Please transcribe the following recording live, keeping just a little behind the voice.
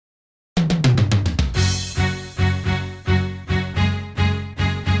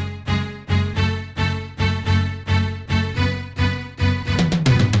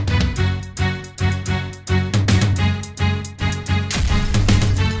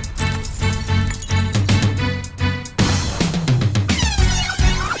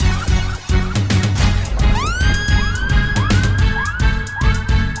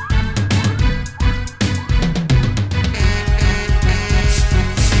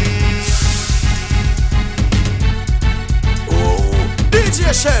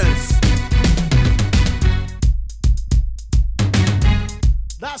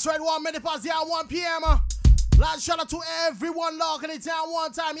That's right, 1 minute past the hour, 1 p.m. Last shout out to everyone locking it down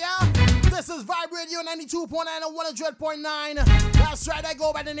one time, yeah? This is Vybe Radio 92.9 and 100.9. That's right, I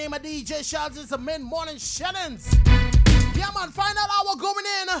go by the name of DJ SHELLINGZ. It's the mid-morning SHELLINGZ. Yeah, man, final hour going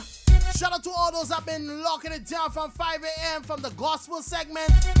in. Shout out to all those that have been locking it down from 5 a.m. from the gospel segment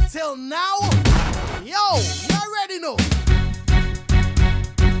till now. Yo, you already know.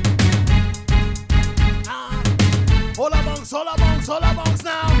 Hold up, bunks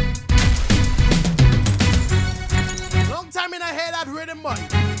now. Long time in I hear that rhythm, boy.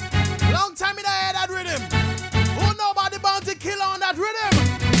 Long time in I hear that rhythm. Who know about the bounty killer on that rhythm?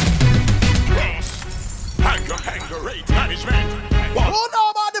 Anger, rate management. Who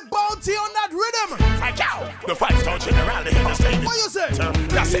know about the bounty on that rhythm? The 5-star general, the head of state. What you say?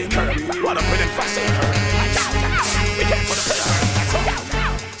 That's it, curve. What up with it, fast we came for the prayer.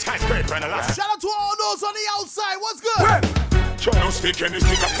 Skyscraper and a lot. Shout out to all those on the outside. What's good? Show no stick in this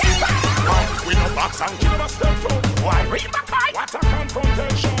stick up. We no box and kill us step through. Why? Read my fight. What a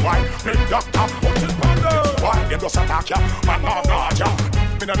confrontation. Why? Make doctor up till ponder. Why? Them just attack ya. Man, not got ya.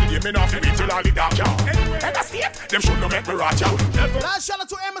 Me not the me not fi me till all the dark ya. Anyway, and that's it. Them should no make me rot ya. Last shout out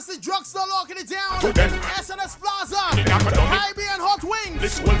to Emerson Drugstore locking it down. To them. SNS Plaza. Vybe and Hot Wings.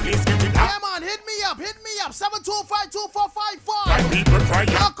 This will be skipping up. Yeah, man, hit me up. 7252455. My people cry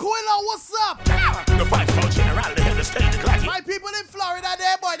ya. Aquila, what's up? The 5-star general, the head of state, the classic. My people in Florida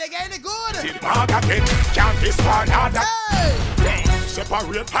there, boy, they getting it good. See the mark again, can't this one hard. Hey!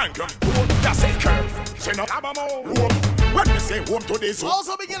 Separate hangum, that's a curve. Say not have a more. When we say home to this home.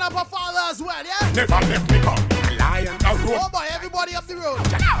 Also begin up a father as well, yeah? Never left me come. A lion, a road. Oh boy, everybody up the road.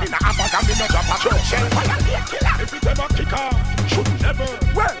 In a abacam, in a drop a truck. Shell fire, killer. If it ever kick off, should never.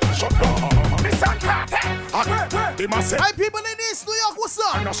 Well, shut down. Listen, Carter. They must say. My people in East New York, what's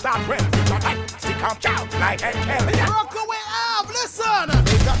up? I know start well. Stick up, chow, like hell. Rockaway Ave, listen.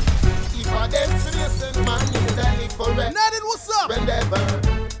 If I destination, man, you can live forever. Nadine, what's up? Whenever.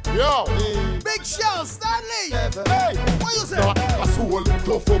 Yo. Big Shell, Stanley. Never. Hey. What you say? Not a soul,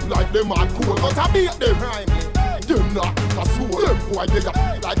 tough up like them hard cool. But I beat them. Them not a soul. Them boy, they got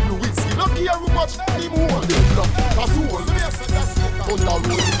like you whiskey. Not care how much them hold. Them not a soul. On the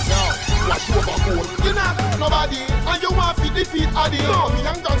road now. Watch over goal. You know, nobody. And you want to defeat Addy. No, me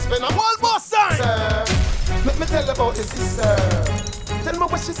young done spend a one more time. Let me tell about the sister. Tell me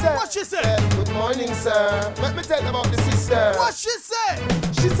what she said. What she said? Good morning, sir. Let me tell about the sister. What she said?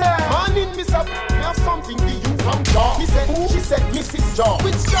 She said, morning, miss up. We have something for you from Jaw. He said, who? She said, Mrs. Jaw.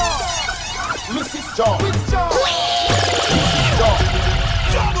 Which Jaw? Mrs. Jaw. Which Jaw? Mrs. Jaw.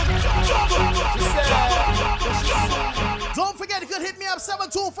 Don't forget, you can hit me up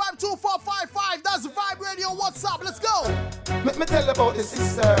 7252455. That's Vybe Radio. What's up? Let's go. Let me tell about the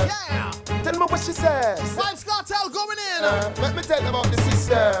sister. Yeah. Tell me what she said. Vybes Cartel going in. Let me tell about the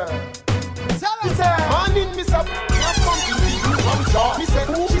sister. Tell her. He said, morning, miss up. We have something for you from Jaw. He said,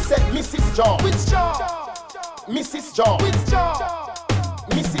 who? She said, Mrs. Jaw. Which Jaw? Mrs. Jaw. Which Jaw?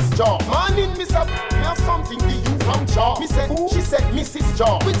 Mrs. Jaw. Morning, miss up. We have something for you from Jaw. He said, who? She said, Mrs.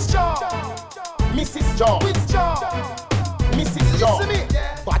 Jaw. Which Jaw? Mrs. Jaw. Which Jaw? Mrs. Jaw.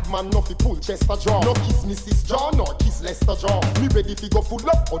 Bad man no fi pull Chester jaw. No kiss Mrs. Jaw, no kiss Lester jaw. Me ready fi go full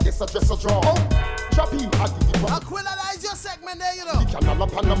up or this a dresser jaw. Oh, drop him at the one. Aquila, that is your segment there, you know. The canal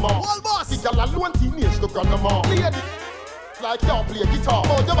up Panama. Wall boss. The gal alone teenage to grandma. Play the like y'all play guitar.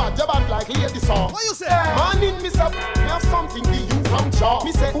 Oh, you bad like lady song. What you say? Morning, miss up. We have something for you from Jaw.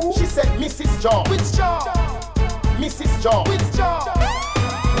 Me said, who? She said, Mrs. Jaw. Which Jaw? Mrs. Jaw. Which Jaw?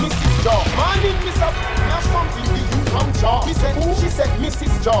 Mrs. Jaw. Morning, miss up. We have something for you from Jaw. Me said, who? She said,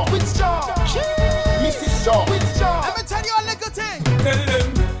 Mrs. Jaw. Which Jaw? Mrs. Jaw. Which Jaw? Let me tell you a little thing. Tell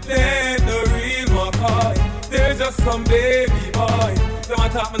them they ain't the real McCoy. They're just some baby boy. Them a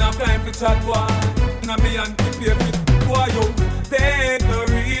talk, man, I'm time for chat boy. Now me and keep your fit boy, yo. They ain't the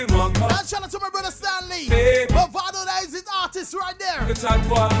real McCoy. Now shout out to my brother Stanley. Hey. Bravado, that is his artist right there. The chat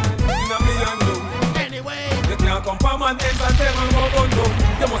boy. Now me and you. Anyway. You can't come from an ends and tell me about undo.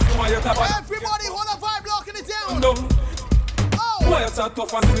 You must know why you tap on. Everybody hold a vibe locking it down. No. Oh. Why you chat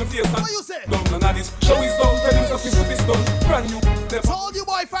tough and see me face and What you say? don't none of this. Show is down, tell him something to this done. Brand new. Told you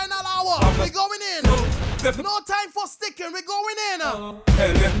boy, final hour. We going in. No time for sticking. We going in.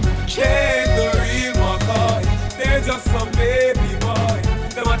 Tell them they ain't the real McCoy. They're just some baby boy.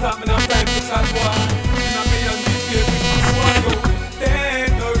 Them a talk, me not time to chat boy. Now me and me baby boy. They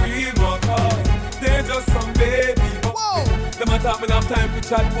ain't the real McCoy. They're just some baby boy. Whoa. Them a talk, me not time to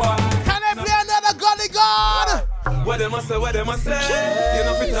chat boy. Can I play another gully god? What them a say, what them a say? You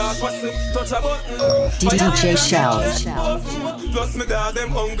know fit talk, pass it, touch a button. DJ Shell. Plus me dog, them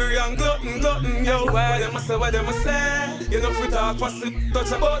hungry and glutton, yo. What them a say, what them a say? You know fit talk, pass it,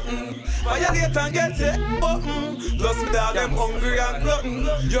 touch a button. Violate and get it, button. Plus me dog, them hungry and glutton.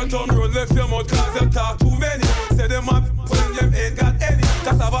 Your tongue roll left your mouth cause them talk too many. Say them have when them ain't got any.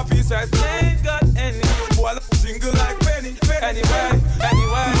 Cause have a piece right, ain't got any. Boy, jingle like penny. Anyway,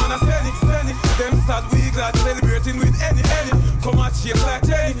 man a send it. Them sad we glad celebrating with any. Come at shape like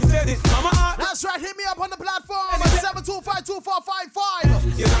Jenny. Mama heart. That's right, hit me up on the platform at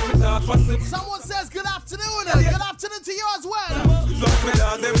 7252455. You know me talk for sip. Someone says good afternoon. Good afternoon to you as well. Look me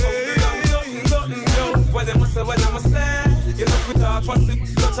down, them hungry, yo. What them a say, what them a say? You know me talk for sip.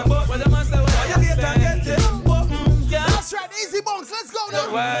 Touch a butt. What them a say, what them a say? Get it. That's right, easy bunks, let's go now.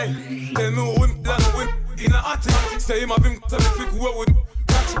 Why? Tell me who him in a attic. Say him have him tell me fi go with.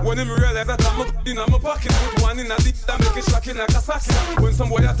 When him realize that I'm up in my pocket, put one in a lip that make it shocking like a sack. When some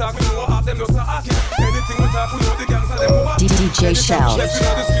boy attack, we know how them just a acting. Anything we talk, we know the gangs are them over. DJ Shell. Let's be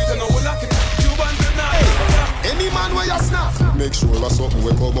on the street and know we lock it. Cubans and night. Any man where you snap, make sure a something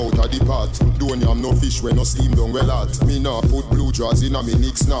we come out of the pot. Don't yam no fish when no steam down well hot. Me nah put blue jaws in a me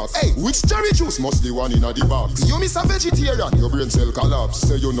Nick snack. Hey, which cherry juice must the one in a the box? You miss a vegetarian, your brain cell collapse.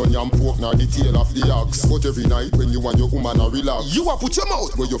 Say you no yam pork nor the tail of the ox. But every night when you want your woman a relax, you a put your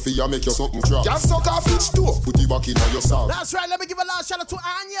mouth where you feel make your something drop. Just suck off each door, put it back in your sock. That's right, let me give a last shout out to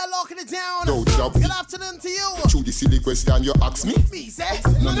Anya locking it down. No job. Good afternoon to you. Through the silly question you ask me. Me say.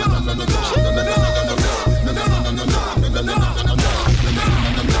 No.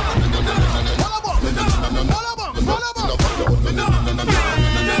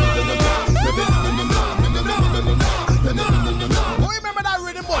 Remember that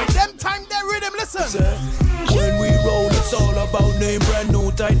rhythm, boy? Them time that rhythm, listen. When we roll, it's all about name brand,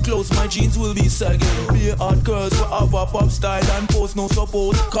 no tight clothes, my jeans will be sagging. Be hard girls will have a pop style and post no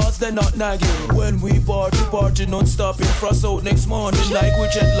support, cause they're not nagging. When we party non-stopping, frost out next morning like we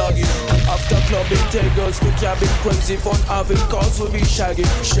jet lagging. After clubbing, take girls to cabin, crazy fun having, cause we'll be shagging.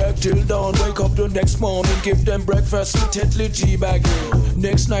 Shag till dawn, wake up the next morning, give them breakfast with Tetley teabagging.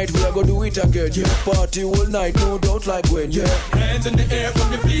 Next night we are gonna do it again, yeah. Party all night, no doubt like when, yeah. Hands in the air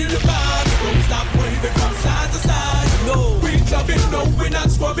from the feel the vibe. Don't stop waving from side to side. No, we clubbing, no, we're not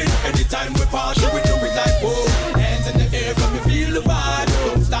scrubbing. Anytime we party, we do it like whoa. Hands in the air from the feel the vibe.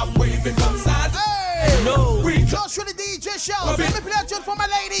 Don't stop waving from side to side. No, we just for the DJ show. Let me play a tune for my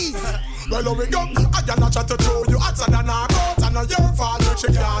ladies. Well, we go. I got not chat to throw you hotter than a goat. And your fault, you she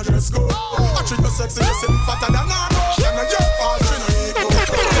can't dress go. I treat you sexy, you sitting fatter than a goat. And your fault, you know you go.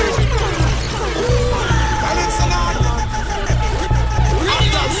 And it's an honor.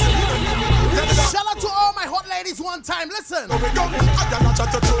 Shout out to all my hot ladies one time. Listen. Well, we go. I got not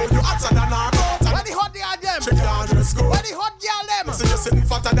chat to throw you hotter than a goat. Where the hot girl them? She can't dress go. Where the hot girl them? So you sitting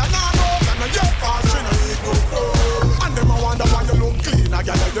fatter than a goat. And your fault, you know you go. And them a wonder why you look clean. I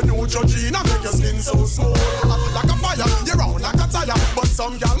got you know Georgina make your skin so smooth. Like a fire, you round like a tire. But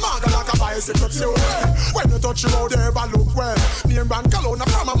some girl mad like a bicycle too. When you touch you out there, but look well. Name brand cologne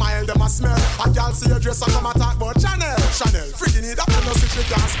from a mile, them a smell. A girl see your dress and come attack, but Chanel. Freaking it up in the switch you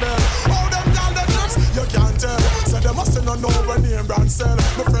can't spell. All them girl them dress, you can't tell. So they must not know when name brand sell.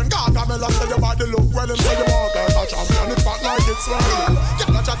 My friend Gargamel say your body look well. Him say you walk like a champion, it fat like it's swell.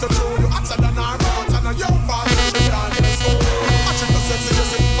 Girl a chat to throw you hotter than a goat. And your fat, she can't dress so.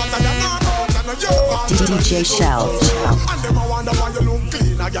 DJ Shell. And them a wonder why you look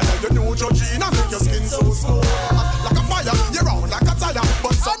clean. I got you know Georgina make your skin so smooth. Like a fire, you round like a tire.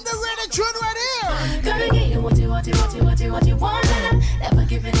 But underrated tune right here. Gonna get you what you want. And I'm never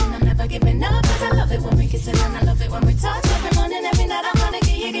giving in, I'm never giving up. Cause I love it when we kiss and I love it when we touch. Every morning, every night I'm gonna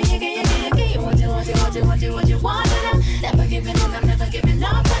get you what you want. And I'm never giving in, I'm never giving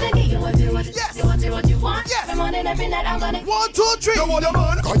up. Gonna get you what you want. Yes. Every morning, every night I'm gonna 1, 2, 3. you want your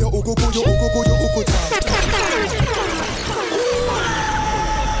man? Can you uku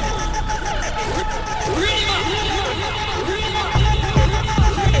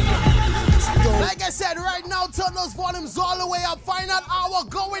Like I said, right now, turn those volumes all the way up. Find out how we're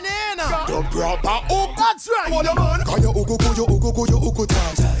going in. The proper hook. That's right. You want your man? Can you uku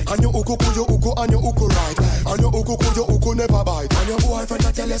tight? And you uku and you uku right. And you uku never bite. And your boyfriend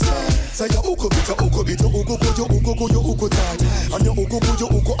a tell you say you uku bit, you uku tight. And you uku and you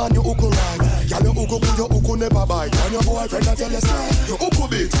uku right. And you uku never bite. And your boyfriend a tell you say you uku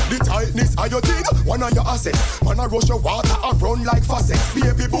bit. The tightness of your thing, one of your assets. Man a rush your water and run like faucets.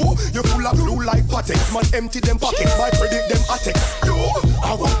 Baby boo, you full of glue like patex. Man empty them pockets, my credit them attex. You,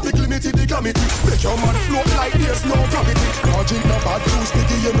 I want big limited the glamity. Make your man float like there's no gravity. Lodging no bad news,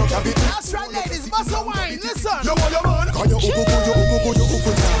 biggie you no cavity. That's right, ladies, bust a wine, listen. son. You want your man? And your uku tight.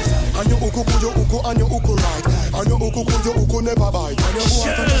 And your uku and your uku right. And your uku never bite. And your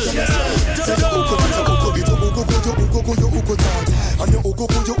uku tight. And your uku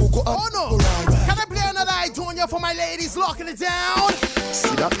oh no. Can I play another Itonia for my ladies locking it down?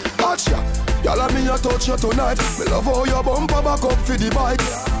 See that? Watch ya. Y'all let me a touch you tonight. Me love how your bumper back up for the bike.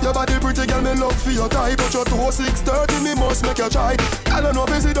 Your body pretty girl, me love for your type. But your toe 6:30, me must make you try. I don't know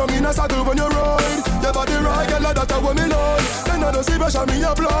if you down in a saddle when you ride. Your body right, girl, that's what me love. Then I don't see pressure, me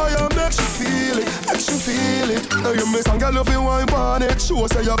apply and make she feel it, make she feel it. Now you miss and girl, if you wine on it, show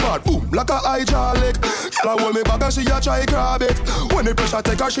say your bad, boom, like a hydraulic. Girl, I hold me back and she a try grab it. When the pressure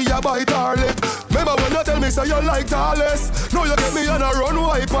take her, she a bite her lip. Remember when you tell me say you like tallest. Now you get me on a run,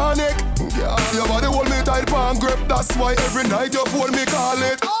 why panic? Yeah, your body hold me tight, palm grip. That's why every night you phone me call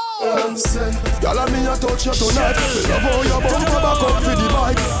it. Y'all let me a touch you tonight. Me love how your bumper back up for the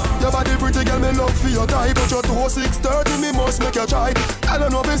bike. Your body pretty girl, me love for your type. But your toe 6:30, me must make you try. I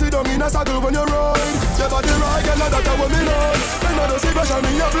don't know if you sit down in a saddle when you ride. Your body right, girl, that's what me know. And I don't see pressure,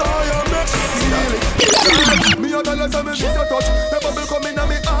 me apply and make she feel it. Me a tell you say me miss your touch. The bubble come in on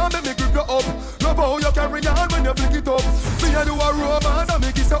me arm, and me grip you up. Love how you carry on when you flick it up. Me a do a romance and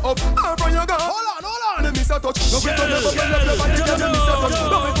me kiss you up. And from your gun, hold on. Me miss a touch. Love it when you bubble up your body, girl, me miss a touch.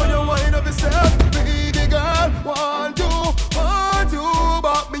 Love it when you wind up yourself. Baby girl, 1, 2, 1, 2.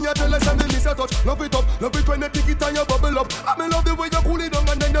 But me a tell you say me miss a touch. Love it when you pick it and you bubble up. I me love the way you cool it down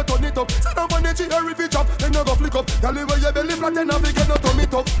and then you turn it up. Sit down on the chair if you chop, then you go flick up. Girl, the way you belly flat and have to get no tummy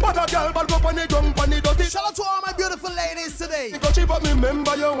tuck. But a girl ball go on the jump on the dirty. Shout out to all my beautiful ladies today. Because she but me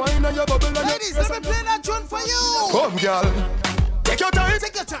remember your wine and your bubble and ladies, let me play that tune for you. Come, girl. Take your time,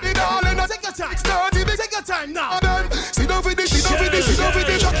 take your time, darling. Take your time, take your time now. Sit down for this, sit down for this, sit down for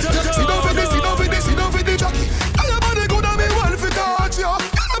this, sit down for this, sit down for this, sit down for this. Your body good and me want to touch you.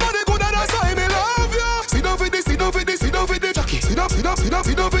 Your body good and that's why me love you. Sit down for this, sit down for this, sit down for this. Sit down, sit down, sit down,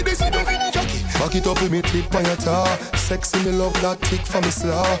 sit down for this, sit down for this. Back it up with me tip on your tar. Sexy me love that tick for me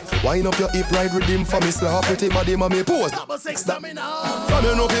slaw. Wind up your hip ride rhythm for me slaw. Pretty body mommy pose. Double six for me now. From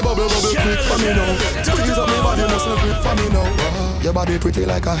you know fi bubble quick for me now. Squeeze up me body muscle grip for me now. Your body pretty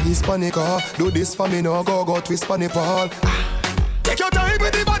like a Hispanic. Do this for me now. Go twist for me Paul. Take your time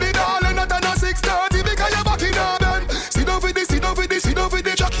with the body darling. Not on a 6:30 because you're back in a bend. Sit down for this, sit down for this, sit down for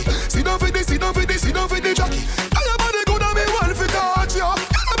this jockey. Sit down for this, sit down for this, sit down for this jockey. Your body good and me want to touch you.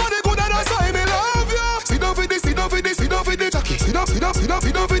 Your body good and that's why me love you. Sit down for this, sit down for this, sit down for this jockey. Sit down, sit down, sit down,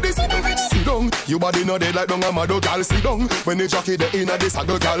 sit down for this, sit down for this. Sit down. Your body no dead like down a mad girl. Sit down. When the jockey the inner this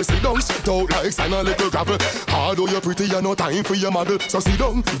saddle girl. Sit down. Sit out like sign a little gravel. Although you're pretty, you no time for your model. So sit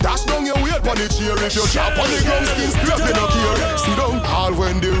down. Dash down your weight on the chair. If you chop on the ground, skin scrape you no care. Sit down. All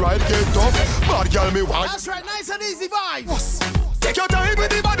when the ride get tough. Bad girl me want. That's right, nice and easy vibes. Take your time with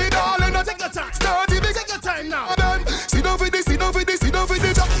the body, darling. Take your time. Start it, take your time now. Sit down for this, sit down for this, sit down for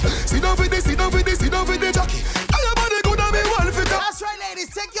this jockey. Sit down for this, sit down for this, sit down for this jockey. Your body good and me want fit up. That's right,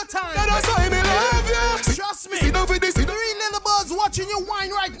 ladies, take your time. And that's why me love you. Trust me. Sit down for this, sit down. 3 little birds watching you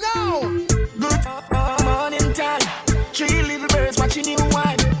whine right now. Good morning time. 3 little birds watching you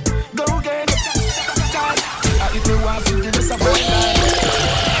whine. Go get it. If you want to do this,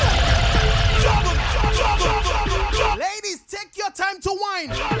 ladies, take your time to whine.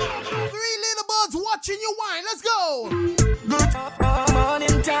 3 little birds watching you whine. Let's go. Good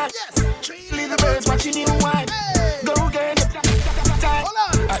morning time. Yes. 3 little birds watching you whine. Hey. Go get it. Hold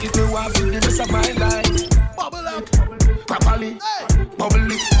on. If you want to do this, my life. Bubble up. Properly. Hey.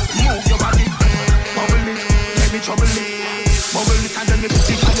 Bubble it. Move your body. Bubble it. Let me trouble it. Bubble it and then me put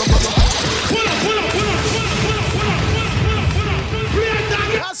it on your bubble.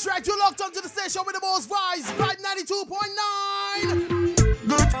 That's right, you locked onto the station with the most vibes. Vibe 92.9.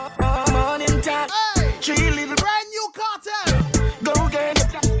 Good morning time. Hey. 3 little brand new cartel. Go get it.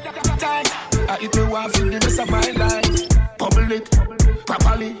 If you want to do this of my life. Bubble it.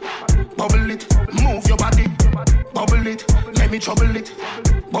 Properly. Bubble it. Move your body. Bubble it. Let me trouble it.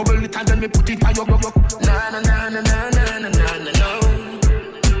 Bubble it and then me put it on your bubble. Na na na na na na na na na na.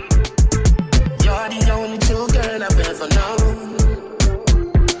 You're the only true girl I've ever known.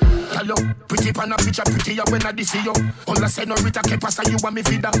 Hello, pretty pan a picture, prettier when I see you. All I say no Rita keep us and you want me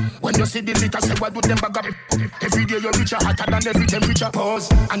feeder. When you see the litter, say what do them bag up? Every day you're richer, hotter than every temperature. Pause,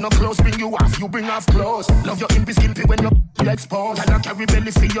 and no clothes bring you off, you bring off clothes. Love your impy skimpy when you're exposed. And I carry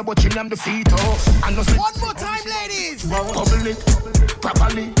belly for you, but chill am the feet, oh. And no sleep. One more time, ladies. Bubble it,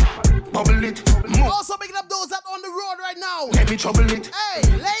 properly, bubble it. Move. Also picking up those that on the road right now. Let me trouble it. Hey,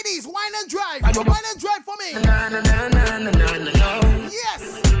 ladies, wine and drive. Wine and drive for me. Na na na na na na na.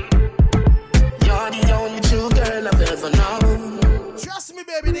 Yes. You're the only true girl I've ever known. Trust me,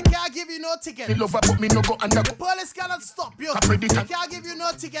 baby, they can't give you no ticket. Me love her, but me no go under. The police cannot stop you. They can't give you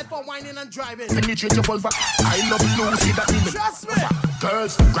no ticket for whining and driving. Penetrate your vulva. I love Lucy, that me. Trust me.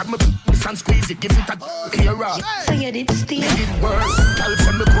 Girls, grab my penis and squeeze it. Give it a clearer. So you did steal. Make it worse. Girl,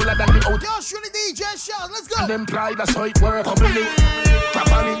 send me cooler than the out. Yo, surely DJ Shell, let's go. And imply that's how it works. Bubble it,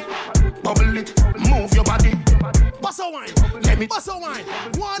 properly. Bubble it, move your body. Bust a wine. Let me bust a wine.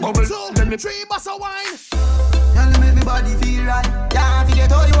 1, bubble, 2, 3, bust a wine. Y'all make me body feel right. Yeah,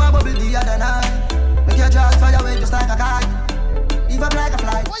 forget all you want bubble the other night. Make your jaws fire away just like a kite. Leave up like a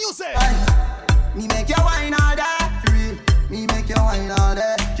fly. What you say? Me make your wine all day. For real. Me make your wine all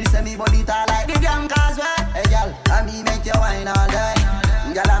day. She say me body tall like the damn causeway. Hey girl, and me make your wine all day.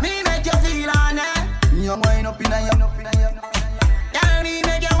 Girl, and me make you feel on it. Me a wine up in a yum. Girl, me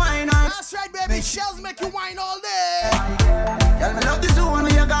make you wine all. That's right, baby. Shells make you wine all day. Girl, me love this one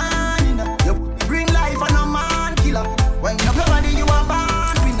when you're gone. You bring life and no man killer. When you up your body, you a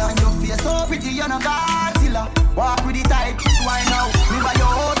bad winner. Your face so pretty, you're no Godzilla. Walk with the tight, why now? Me buy your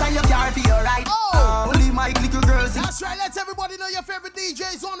house and your car for your ride. Only my little girls. That's right, let everybody know your favorite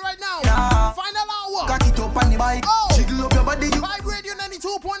DJ's on right now. Yeah. Final hour. Cock it up on the bike. Jiggle up your body. You Vybe Radio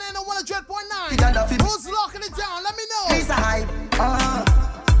 92.9 and 100.9. It and the fit. Who's locking it down? Let me know. It's a hype.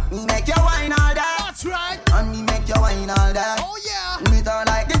 Me make your wine all day. That's right. And me make your wine all day. Oh yeah. Me turn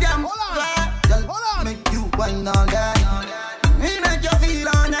like the damn. Hold on. Girl, Hold on. make you wine all day. Me make you feel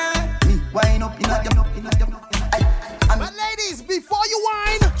on it. Me wine up in a jump. But ladies, before you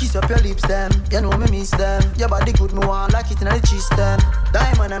whine, kiss up your lips, them. You know me miss them. Your body good, me want like it in the cheese, them.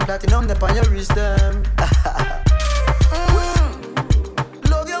 Diamond and platinum, up on your wrist, them.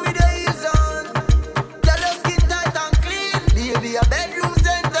 Love you with the heels on. Your love skin tight and clean. Baby, a bedroom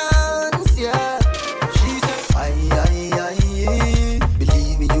sentence, yeah. She said, aye.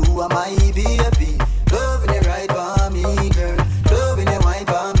 Believe me, you are my baby. Loving it right for me, girl. Loving it right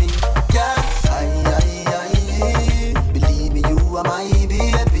for me, yeah. Believe me, you are my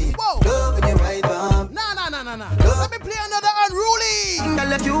baby. Whoa. Loving it right for me. Nah. Let me play another unruly.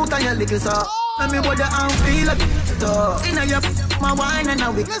 Girl, you cute and you little so. Let me hold your arm, feel a bit tough. Inna your my wine and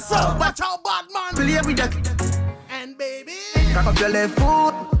a wick. Listen, watch out, bad man. Play with the And baby, cock up your left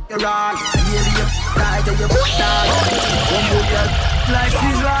foot, your right. Baby, you tight and you put down. One more girl, life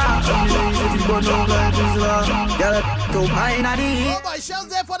is long. If you don't know life is long, girl, to mine and the. oh boy, Shells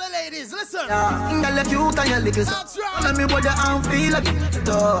there for the ladies. Listen. Girl, you cute and you little so. That's right. Let me hold your arm, feel a bit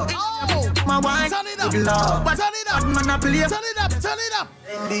tough. Oh, My wine, turn it up. with love. Turn it up. Man, I play. Turn it up.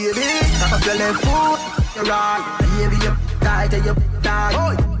 Baby, cock up your left foot, your right. Baby, you tight and you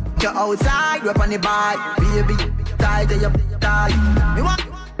tight. You're outside, we're on the bike. Baby, tight and you tight. Me want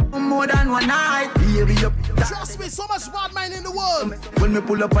more than one night. Baby, you tight. Trust me, so much bad mind in the world. When me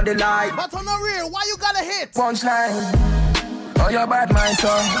pull up on the light. But on the real, why you gotta hit? Punchline. Oh, your bad mind,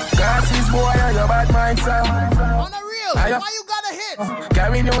 son. Glasses, boy, oh, your bad mind, son. On the real, why you gotta hit?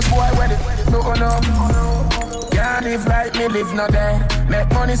 Carry news, boy, when it no. Can't live like me, live no day. Make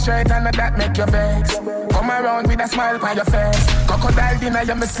money straight and that make your vex. Come around with a smile on your face. Crocodile dinner,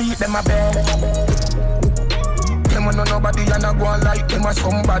 you me see them a bed. Them a know nobody and I go on like them a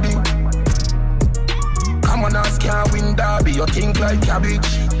somebody. Come on, ask can't win derby, you think like cabbage.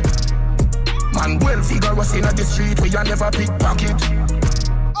 Man, well figure was in the street where you never pickpocket.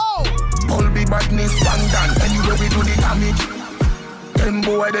 Oh! Pull big badness, bandana, anyway we do the damage. Them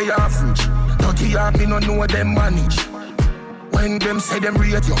boy they average. Dirty heart me no know them manage. When them say them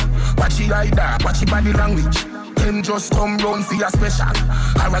rate you, watch the eye dark, watch the body language. Them just come round for your special.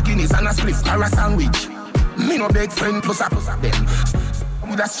 Or a Guinness and a spliff or a sandwich. Me no big friend plus a them.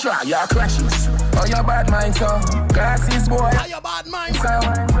 With a straw, your crashes. Oh your bad mind so, glasses boy. How your bad mind so?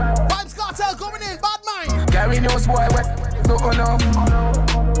 Vybes Cartel coming in, bad mind. Carry news boy, what? No.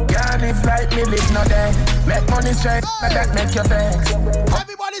 Can't live like me, live no day. Make money straight, and that make your vex.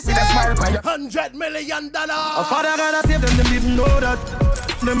 Everybody say $100 million. A father gotta save them even know that.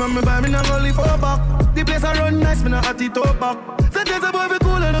 Them and me buy me not gonna live for back. The place I run nice, me not at it up back. Say there's a boy be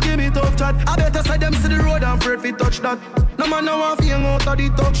cool and don't give me tough chat. I better side them to the road and afraid fi touch that. No man no want fi hang out of the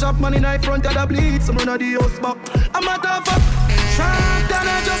talk shop. Man in the front of the bleed, some run of the house back. I'm a tough up, sharp than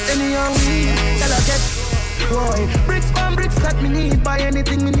I just any young weed. Tell I get boy, bricks on bricks that me need. Buy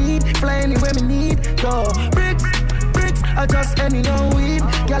anything me need, fly anywhere me need. Go bricks, I just any young weed.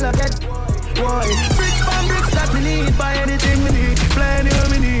 Girl I get boy, bricks on bricks that me need. Buy anything me need, fly anywhere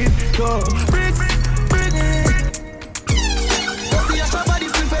me need. Go bricks. See a shop body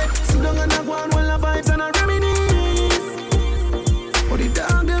still fit. Sit down and a go on while the vibes and a reminisce. But the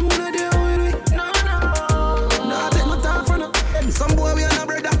dog them wanna deal with me. No. Nah, take no time for no. Some boy we are no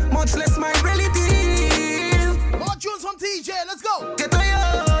brother, much less my relative. More tunes from TJ, let's go.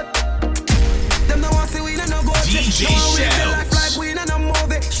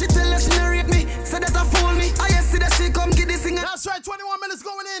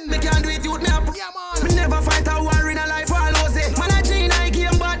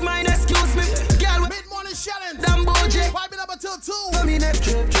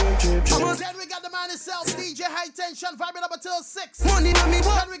 man itself, DJ High Tension, vibing up until 6. Money on me,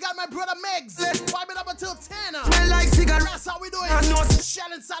 Then we got my brother Megs, vibing up until 10. Smell like cigarettes. That's how we do I know. it.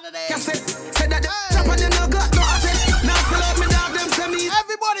 Shelling Saturday. Said that chop on them no got no asset. Now sell out me dog them say me.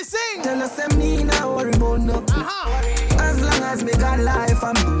 Everybody sing. Tell us say me now worry about nothing. As long as me got life,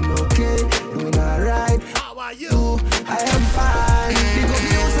 I'm doing okay, doing alright. How are you? I am fine. The good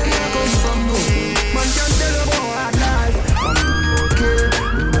news and I come from nothing. Man can't tell about hard life. I'm doing okay,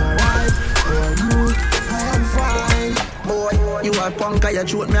 doing alright. How are you? I am fine. Boy, you a punk, I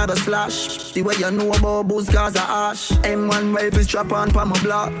shoot me a slash. The way you know about booze, cause of ash. M1 rifle strap on for my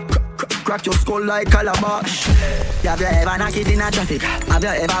block. Crack your skull like calabash. Have you ever knocked it in a traffic? Have you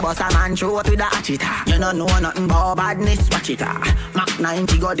ever bust a man throat with a hatchet? You don't know nothing about badness, watch it. Mach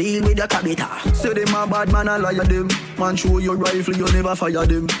 90 go deal with your cabita. Say them a bad man, I liar them. Man show your rifle, you never fire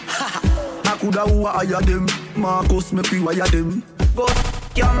them. I coulda who hire them. Marcus me pre-wire them. Go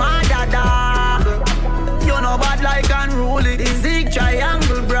your mother dog. You know bad like unruly. The zig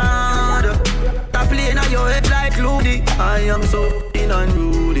triangle brand. That plane on your head like Loody. I am so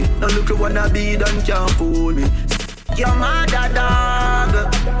unruly. Now look at what I be done can't fool me. Your mother dog.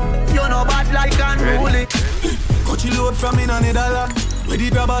 You know bad like unruly. Cut you load from in a Netherland. Where the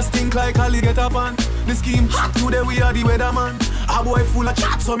grabbers think like Ali get up on. The scheme hot today we are the weatherman. A boy full of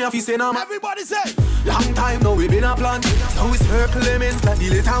chat so me a fi say no man. Everybody say. Long time now we been a plan. So we circle elements like the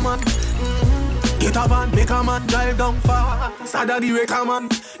later man. Get a van, make a man drive down far. Sada the wrecker man.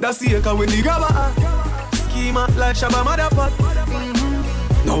 That's the echo when the grabber. Schema like Shabba Motherpot.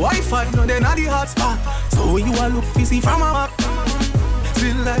 No Wi-Fi, no then at the hot spot. So you a look fishy from a map.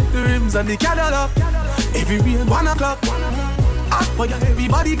 Still like the rims and the Cadillac. Every rain 1 o'clock. Hot boy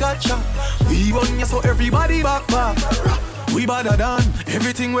everybody got shot. We run ya so everybody back. We badder than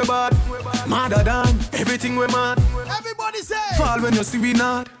everything we bad. Madder than everything we mad. Everybody say. Fall when you see we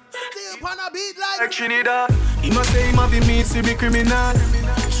not. Still pan a beat like Trinidad. He must say him have the means to be criminal.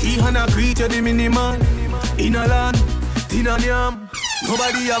 He hana greet you the minimal. In a land, tin and yam.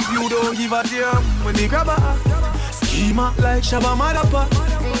 Nobody have you don't give a damn. When they grab a schema like Shabba Motherpot.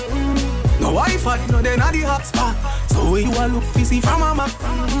 No Wi-Fi, no then at the hot spot. So you a look fishy from a map.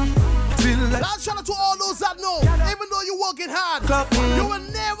 Last shout out to all those that know, even though you're working hard, you will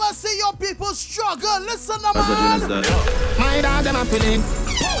never see your people struggle. Listen to man. My dad them a feeling.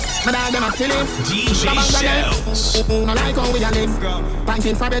 My dad them a feeling. DJ Shells. No like how we a live.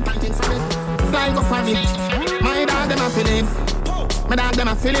 Panting for it, panting for it. Fly go for it. My dad them a feeling. My dad them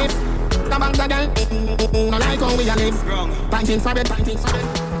a feeling. The bank again. No like how we a live. Panting for it, panting for it.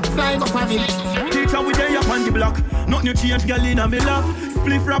 Fly go for it. Teacher we day up on the block. Nothing you change, girl in a me lap.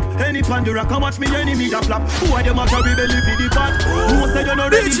 Spliff rap, any pandora, come watch me enemy that flap. Who are them a carry belly for the pot? Who say you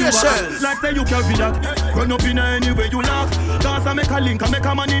not ready to back? Like say you carry that. Run up in any way you lock. Dance and make a link and make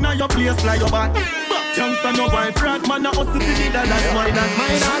a man in your place, fly your back. Youngster no boy frack, man a hustle to the that. That's my dad.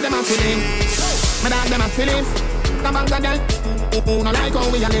 My dad them a feeling. My dad them a feeling. The bank again. No like how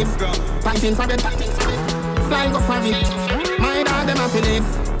we a live. Panting for it, panting for it. Fly go for it. My dad them a feeling.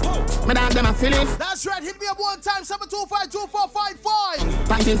 My dad them a feeling. That's right, hit me up one time, 7252455.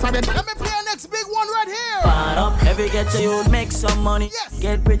 Panting for it. Let me play a next big one right here. Fire up, every get to you, make some money. Yes.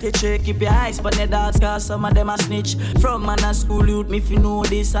 Get pretty chick, keep your eyes on the dogs, cause some of them a snitch. From man a school youth, me if you know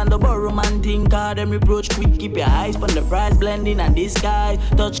this. And the borrow man think, cause them reproach quick. Keep your eyes on the price, blending and this guy.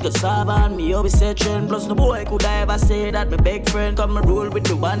 Touch cassava and me always say trend. Plus no boy could I ever say that my big friend. Come and roll with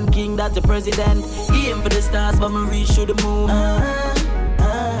the one king, that's the president. Aim for the stars, but me reach to the moon.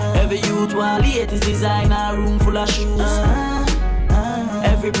 Every youth while late is designer, room full of shoes.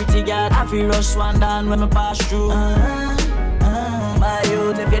 Every pretty girl I feel rush one down when me pass through. My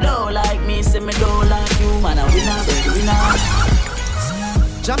youth, if you don't like me, say me don't like you. Man, I winner.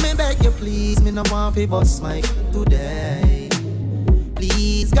 Jah me beg you please, me no want fi bust mic today.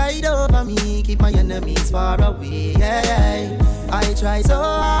 Please guide over me, keep my enemies far away. Yeah. I try so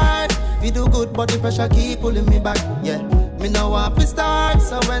hard, we do good but the pressure keep pulling me back. Yeah, me no want to start,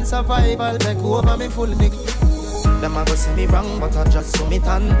 so when survival take over me full nigga. Them a go say me wrong, but I just so me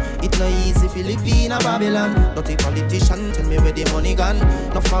tan. It no easy Philippine or Babylon. Not a politician, tell me where the money gone.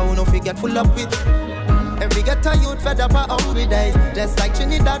 No foul, no forget full up with. Every ghetto youth fed up a hungry days. Just like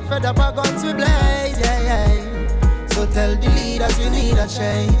Trinidad fed up a guns we blaze. Yeah. So tell the leaders we need a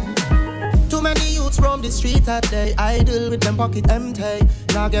change. Too many youths roam the street that day, idle with them pocket empty.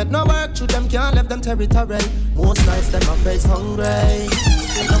 Now get no work, to them can't leave them territory. Most nights them a face hungry,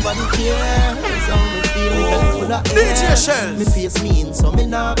 and nobody cares. Only feel me belly full of air. Me face mean, so me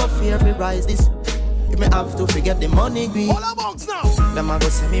nah go fear fi rise this. If me have to forget the money greed. All about now. Them a go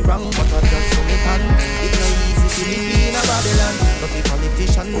say me wrong, but I just so me can. It no easy Philippine or Babylon, but the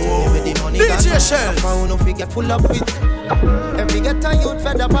politician know where the money gone. Shell. I no figure full up with. Every get a youth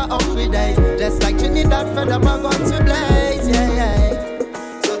fed up a hungry days. Just like Trinidad fed up a guns to blaze. Yeah, yeah.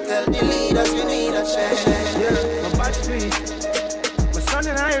 So tell the leaders we need a change. Yeah, my bad free. My son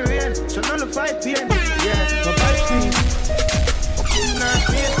and I rain, so none of fight pain. Yeah, my bad free.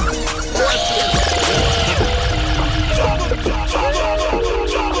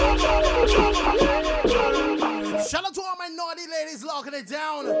 Shout out to all my naughty ladies locking it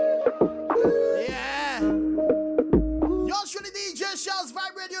down. Yeah. Yours truly DJ Shells,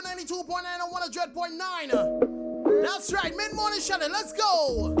 Vybe Radio 92.9 and 100.9. That's right, mid-morning shouting, let's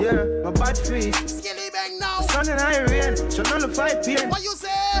go. Yeah, my bad free. Skilly bang now. Sun and I rain, so none of fight pain. What you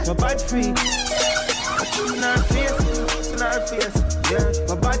say? My bad free. In our face, yeah,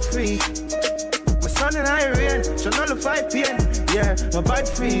 my bad free. My sun and I rain, so none of fight pain. Yeah, my bad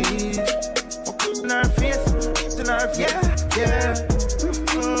free. In our face, yeah.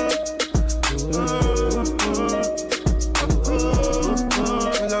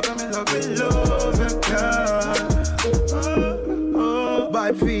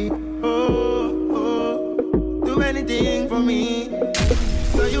 Bad free. Do anything for me.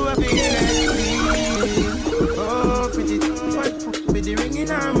 So you have been pretty fun with the ring in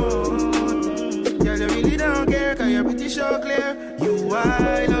her mouth. Girl, you really don't care, cause you're pretty sure clear. You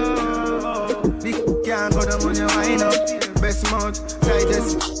wild up. Big can't go down on your wine up. Best mouth,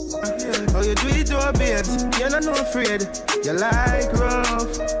 tightest. Oh, you do it to a bit. You're not no afraid. You like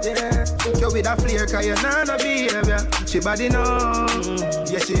rough, yeah. You with a flare, cause you're not no behavior. She body know.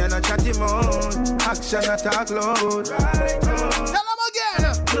 Yeah, she ain't a chatty mouth. Action attack loud. Right, tell them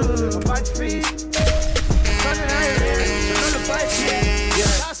again. Bad free.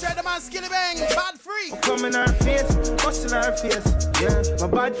 That's right, the man Skilly Bang, bad free. Come in our face, bust in our face. Yeah, my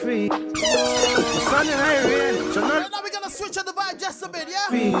bad free. Sun in our rain. Right now we're gonna switch up the vibe just a bit, yeah?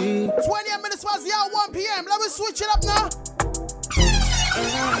 28 minutes past the hour, 1 p.m. Let me switch it up now.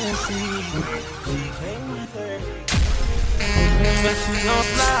 But she's no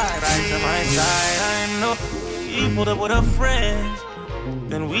fly, right to my side. I know she pulled up with her friends.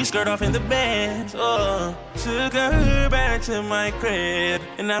 Then we skirt off in the bed. Oh, took her back to my crib,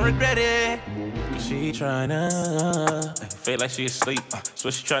 and I regret it. Cause she tryna feel like she asleep.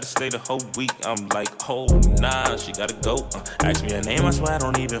 So she tried to stay the whole week. I'm like, oh nah, she gotta go. Ask me her name, I swear I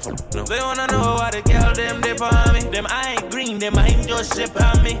don't even know. They wanna know why the girl them dip on me. Them I ain't green, them I ain't just ship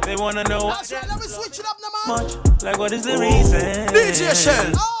on me. They wanna know. That's right, let me switch it up now, man. Much like what is the reason? DJ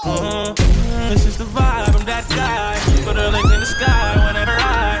Shell. It's just the vibe, I'm that guy. Put her legs in the sky whenever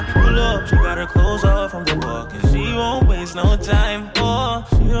I pull up. She got her clothes off from the walk, and she won't waste no time. Oh,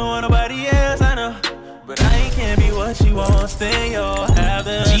 she don't want nobody else, I know. But I can't be what she wants. They all have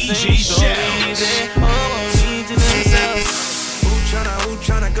the same stories. Oh, need to themselves. Who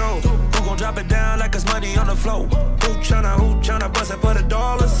tryna go? Who gon' drop it down like it's money on the floor? Who tryna bust it for the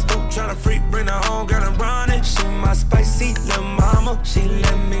dollars? Who tryna freak, bring her home, girl, and run it? She my spicy little mama. She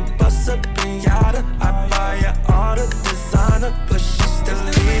let me bust a pinata. I buy her all the designer, but she still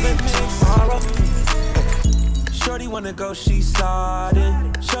leaving tomorrow. Shorty wanna go, she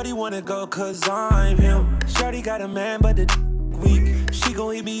started. Shorty wanna go cause I'm him. Shorty got a man but the weak. She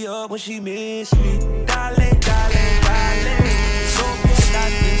gon' hit me up when she miss me. Darling, darling, darling. So good, I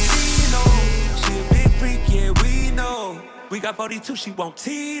you know. She a big freak, yeah, we know. We got 42, she won't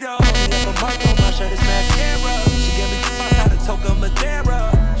Tito. If a mark on my shirt is mascara. She gave me outside a token Madeira.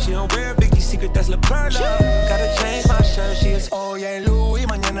 She don't wear Vicky's secret, that's La Perla. Gotta change my shirt, she is hoy en Louis,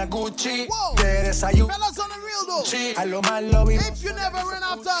 mañana Gucci. Te desayuno. Fellas on the real though. A lo malo. If you never run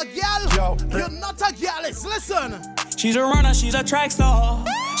after a gal, you're not a gallus. Listen. She's a runner, she's a track star.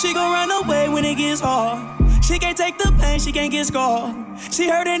 She gon' run away when it gets hard. She can't take the pain, she can't get scarred. She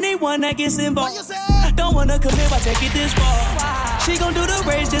hurt anyone that gets involved. What you say? Don't wanna commit, but take it this far. She gon' do the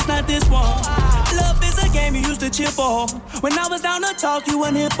race, just not this one. Love is a game you used to cheer for. When I was down to talk, you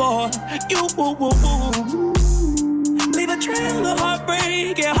weren't here for. You woo woo woo. Leave a trail of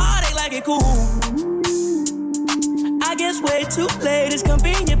heartbreak and heartache like it cool. I guess way too late is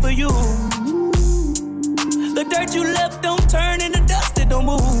convenient for you. The dirt you left don't turn into dust, it don't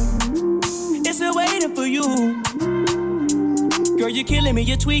move. It's still waiting for you. Girl, you're killing me,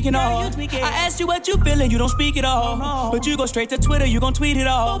 you're tweaking all. I asked you what you feeling, you don't speak at all. But you go straight to Twitter, you gon' tweet it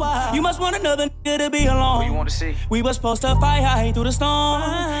all. You must want another nigga to be alone. What you want to see? We was supposed to fight high through the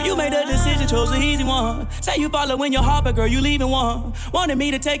storm. You made a decision, chose the easy one. Say you following your heart, but girl, you leaving one. Wanted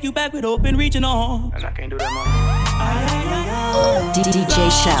me to take you back with open reaching on. And I can't do that, mama. DJ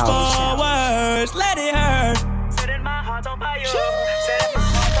Shell. Words, let it hurt. Setting my heart on fire. Setting my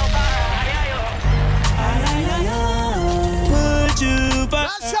heart on fire. Would you fight.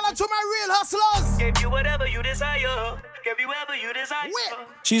 Shout out to my real hustlers. Give you whatever you desire. Give you whatever you desire.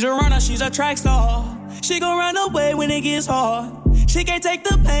 She's a runner, she's a track star. She gon' run away when it gets hard. She can't take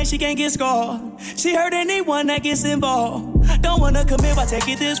the pain, she can't get scarred. She hurt anyone that gets involved. Don't wanna commit, but take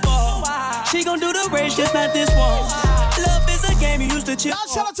it this far. She gon' do the race, just not this one. Love is a game you used to chill.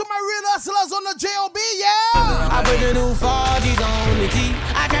 Shout out to my real hustlers on the JOB, yeah. I put the new 4G's on the T.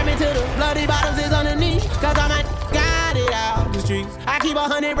 I came into the bloody bottoms is underneath. Cause I might got it out the streets. I keep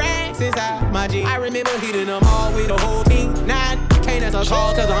 100 racks inside my jeans. I remember hitting them all with the whole team. Now can't answer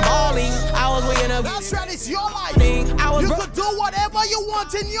call cause I'm balling. I was waking up. That's right, it's your life. You could do whatever you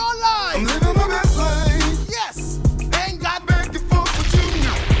want in your life. I'm living my best life. Yes. Ain't got back and forth with you.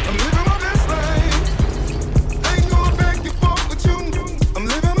 I'm living my best life. Ain't going back and forth with you. I'm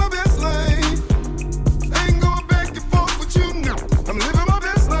living my best life. Ain't going back and forth with you. I'm living my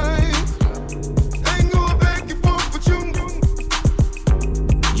best life. Ain't going back and forth with you.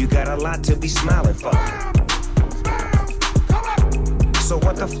 You got a lot to be smiling for. So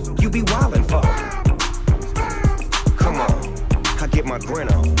what the you be wildin' for? Come on, I get my grin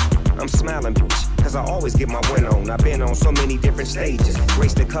on. I'm smiling, bitch, cause I always get my win on. I've been on so many different stages.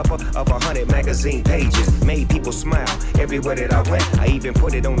 Graced the cover of 100 magazine pages. Made people smile everywhere that I went. I even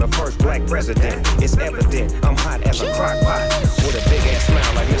put it on the first black president. It's evident I'm hot as a crock pot. With a big ass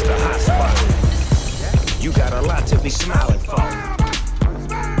smile like Mr. Hot Spot. You got a lot to be smiling for.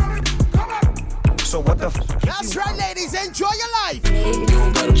 So what the That's right, ladies, enjoy your life. You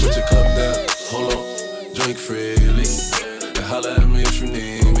don't gotta put your cup down. Hold on, drink freely. And holla at me if you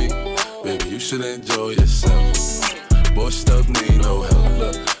need me. Baby, you should enjoy yourself. Boy, stuff need no help.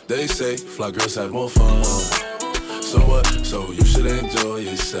 Look, they say fly girls have more fun. So what? So you should enjoy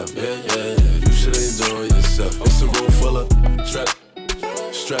yourself. Yeah, yeah, you should enjoy yourself. It's a room full of strap.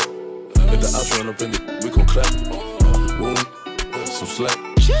 If the ops run up in it, we gon' clap. Boom, some slack.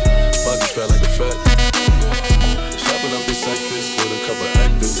 Buggies felt like a fat. Shopping up this sack fist with a couple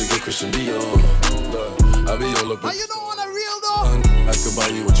actors to get Christian Dior. I be all up. Are you know on a real though? I could buy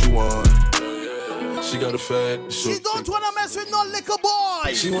you what you want. She got a fat. She don't wanna mess with no liquor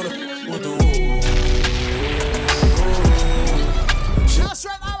boy. She wanna with the That's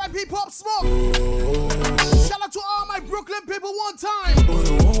right, R.I.P. Pop Smoke. Shout out to all my Brooklyn people one time.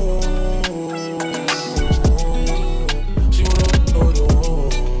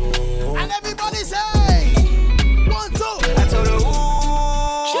 And everybody say 1, 2. I told her, ooh,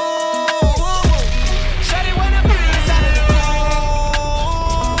 shawty wanna be inside of the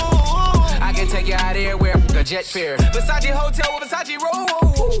room. I can take you out of here where a jet fare. Versace hotel with Versace roll.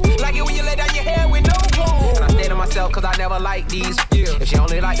 Like it when you lay down your hair with no wool. And I stay to myself cause I never like these. If she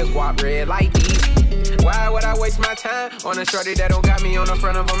only like the guap red like these. Why would I waste my time on a shorty that don't got me on the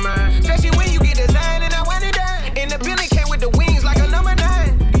front of her mind? Especially when you get designed and I want it done. And the building came with the wings like a number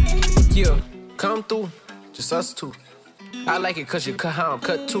 9. Yeah, come through, just us two. I like it cause you cut how I'm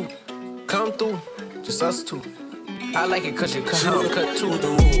cut too. Come through, just us two. I like it cause you cut how I'm cut too.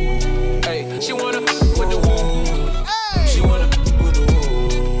 Hey, she wanna with the woo. She wanna with the woo.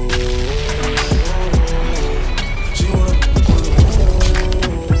 She wanna with the woo.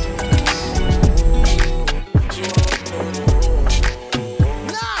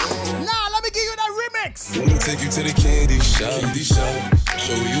 Nah, let me give you that remix. Wanna take you to the candy shop.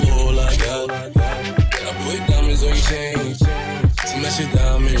 Show you all I got. And I put diamonds on your chain to match your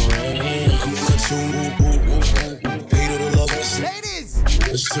diamond ring. I'm cut you, pay to the lovers. Ladies,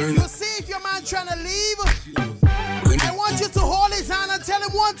 you see if your man trying to leave, I want you to hold his hand and tell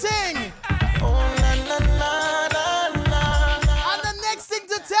him one thing. And the next thing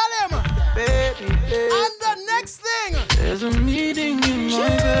to tell him. And the next thing. There's a meeting in my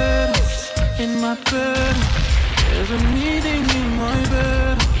bed. In my bed. There's a meeting in my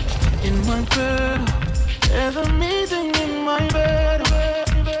bed. In my bed. There's a meeting in my bed.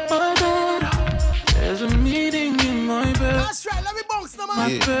 My bed. There's a meeting in my bed. That's right, let me bounce now, man.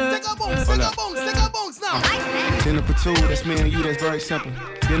 Yeah. Take a bounce, take a bounce, take a bounce now. Dinner for two, that's me and you, that's very simple.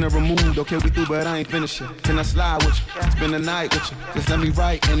 Dinner removed, okay, we through, but I ain't finished yet. Can I slide with you? Spend the night with you. Just let me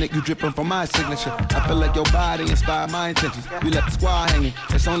write, and you dripping from my signature. I feel like your body inspired my intentions. We left the squad hanging,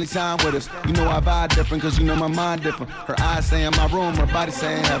 it's only time with us. You know I vibe different, cause you know my mind different. Her eyes saying my room, her body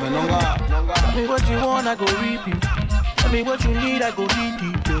saying heaven. On God. Tell me what you want, I go repeat. Tell me what you need, I go deep.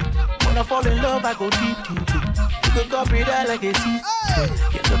 When I fall in love, I go deep. You could copy that like a seed.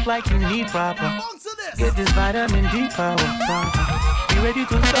 You look like you need proper. Get this vitamin D power. Be ready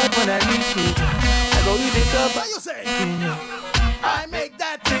to start when I need you. I go eat it up. What you say? I make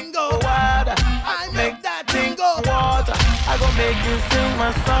that thing go water. I make that thing go water. I go make you sing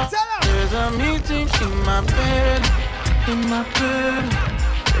my song. There's a meeting in my bed. in my bed.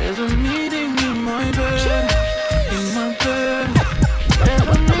 There's a meeting in my bed. In my bed. There's a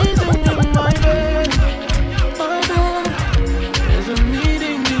meeting in my bed. My bed. There's a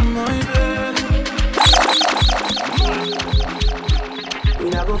meeting in my bed. We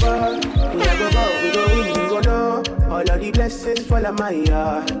not go far, we not go far, we go in, we go know. All of the blessings fall on my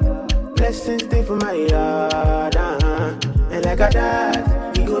yard. Blessings stay for my yard, And like a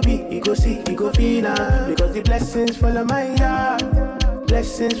dad, we go be, we go see, we go feel, because the blessings fall on my yard.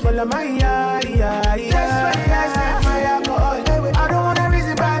 Blessings fall on my yard, That's why I set my alcohol. I don't wanna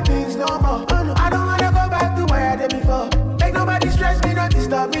reason bad things no more. I don't wanna go back to where I did before. Make nobody stress me, not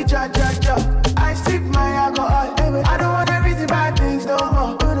disturb me, cha. I sip my alcohol. I don't wanna reason bad things no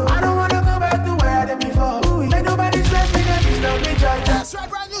more. I don't wanna go back to where I did before. Make nobody stress me, not disturb me, cha. That's right,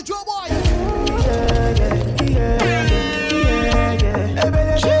 brand new Joe Boy.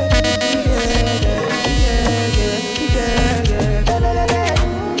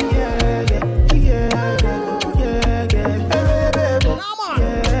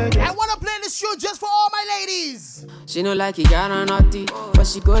 Just for all my ladies. She no like it, got on naughty, but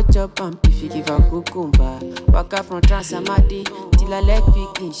she go chop and piffy, give her cucumber. Walk out from Transamadi till her leg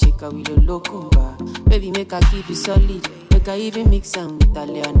picking, shake her with a locumba. Baby, make her keep it solid, make her even mix am with her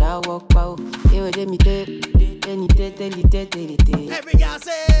lay and her walk pow. Hey, let me tell every girl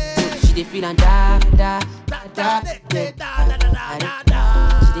say she dey feel and da. She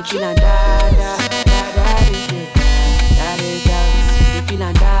dey feel and da.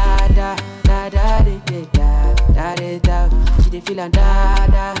 She dey feel and da. She dey feel and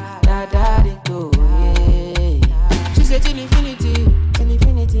go. She say till infinity,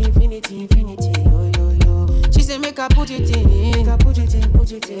 yo. She say make her put it in, no.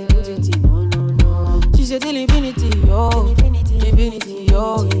 She say till infinity, yo.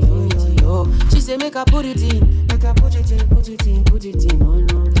 She say make her put it in,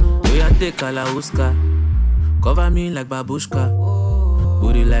 no. We are take Kalauska, cover me like babushka.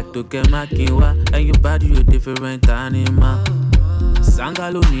 Booty like to get my kiwa, and your body you different animal.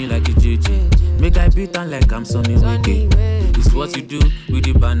 Sangalo me like a JJ, make I beat on like I'm Sonny Wiki. It's what you do with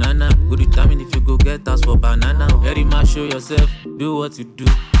the banana. Go determine if you go get us for banana. Very much show yourself, do what you do.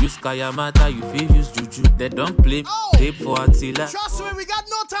 Use Kayamata, you feel use Juju. They don't play, tape for Attila. Trust me, we got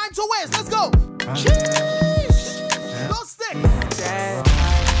no time to waste. Let's go. Cheese. No stick.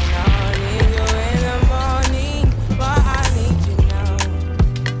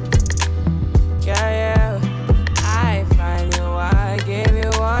 Yeah, I find you, I give you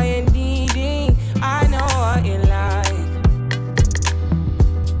all you needing. I know what you like.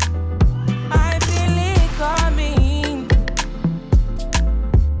 I feel it coming.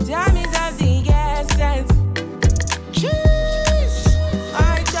 Time is of the essence. Cheese.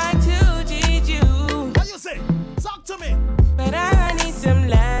 I try to teach you. What you say? Talk to me. But I need some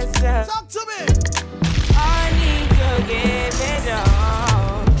lessons. Talk to me. I need to give it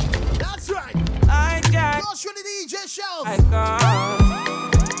all. That's right. Yours truly, DJ Shells. I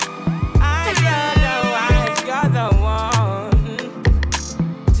got the one.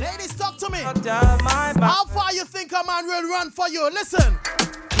 Ladies, talk to me. How far you think a man will run for you? Listen.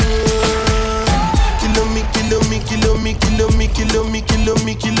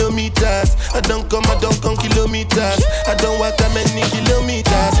 Kilometers. I don't come kilometers. I don't walk that many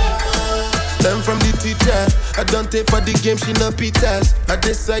kilometers. Learn from the teacher. I don't take for the game, she no pitas. I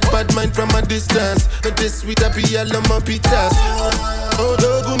decide bad mind from a distance. Not this sweet, I be all on my pitas. Oh,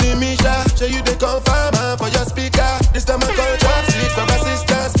 Doguni Misha, show you the confirm for your speaker. This time I call trap sleep from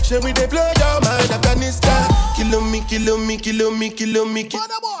assistance. Show me they blow your mind, Afghanistan. Kilometers.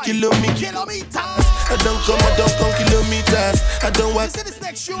 I don't come kilometers. I don't walk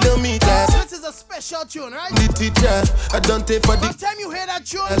kilometers. This is a special tune, right? The teacher, I don't take for the. By the time you hear that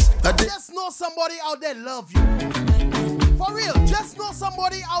tune, just know somebody out there love you. For real, just know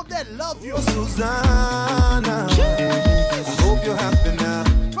somebody out there love you. Susanna, I hope you're happy now.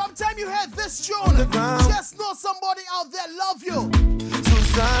 From time you hear this tune, just know somebody out there love you.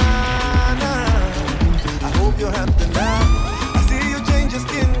 Susanna, I hope you're happy now. I see you change your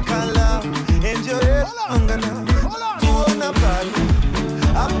skin color and your head hunger now. Tuona pali,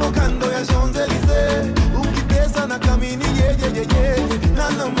 hapo kando ya Champs-Élysées. Ukipesa na kamini, yeah.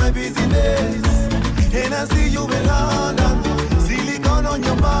 None of my business. And I see you in London, silicone on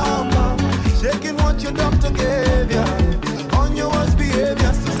your mama, shaking what your doctor gave ya. On your worst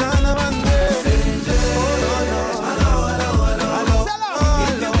behavior, Susanna Bandeira.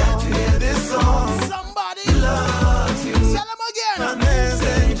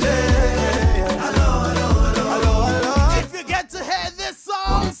 If you get to hear this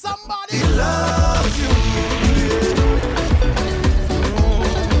song, somebody loves you.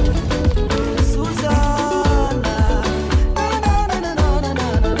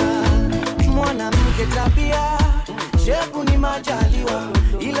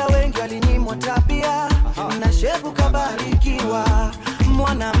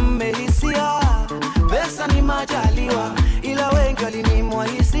 mmehisia pesa ni majaliwa ila wengi walinyimwa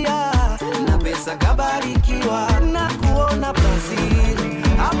hisia na pesa kabarikiwa na kuona Brazil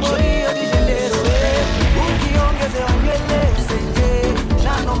hapo hiyo dijendero ukiongezewa nywele senje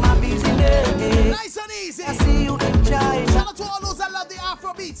nano mabizinde. Nice and easy. I see you in China. Shout out to all those that love the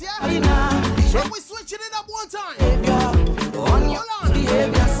Afrobeats, yeah? So we switching it up one time. Hold on.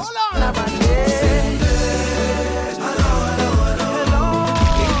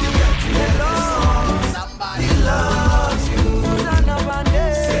 Somebody loves you.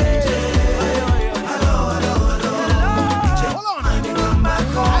 Hold on.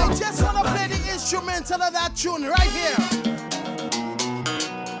 I just want to play the instrumental of that tune right here.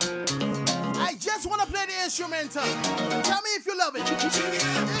 I just want to play the instrumental. Tell me if you love it.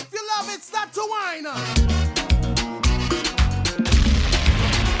 If you love it, start to whine.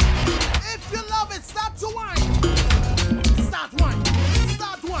 If you love it, start to whine. Start whine.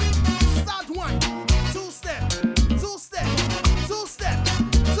 Start whine. Start whine. Two step. Two step. Two step.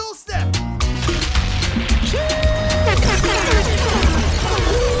 Two step.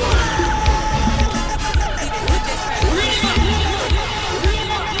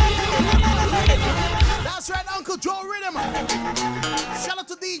 That's right, Uncle Joe Rhythm. Shout out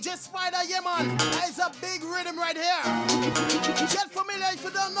to DJ Spider, yeah man. That's a big rhythm right here. Get familiar if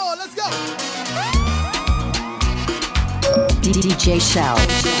you don't know. Let's go. DJ Shell.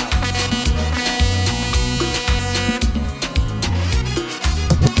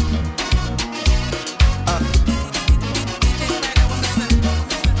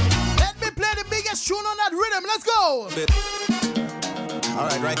 Let me play the biggest tune on that rhythm. Let's go.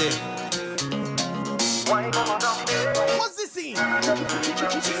 Alright, right there. What's the scene?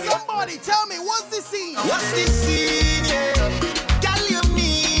 Somebody tell me, what's the scene? What's the scene, yeah? Girl, you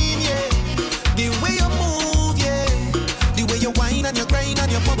mean, yeah? The way you move, yeah. The way you whine and you grind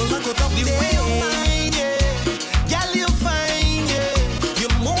and you bubble and go down. The way you whine, yeah. Girl, you fine, yeah. You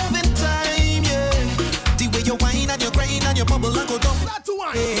move in time, yeah. The way you whine and you grind and you bubble and go down. Start to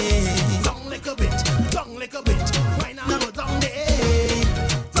whine. Down like a bit, down like a bit. Whine and go down there.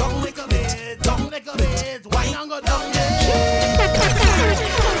 Down like a bit, down like a bit. Whine and go down there.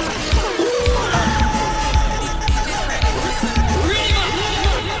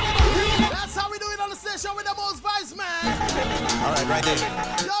 That's how we do it on the station with the most vibes, man. Alright, right there.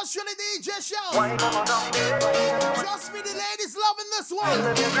 Just really DJ Shell. Trust me, the ladies loving this one.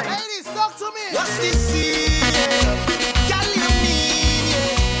 Ladies, talk to me. What's the scene, yeah? Girl, you mean,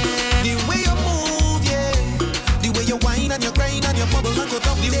 yeah? The way you move, yeah. The way you whine and you grind and you bubble and go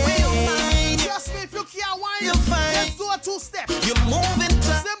down. The way you whine, yeah. Trust me, if you can't whine, You're fine. let's do a two-step. You move in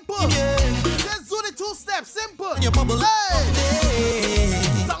time. Simple. Yeah. Let's do the two-step. Simple. And you bubble.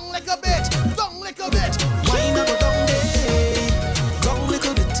 Hey. Down like a bit. Down like a bit. Whine and go down there. Down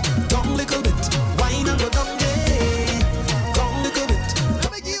little bit. Down little bit. Whine and go down there. Down little bit.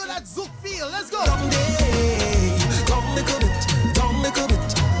 Let me give you that ZOUK feel. Let's go. Down there. Down little bit. Down little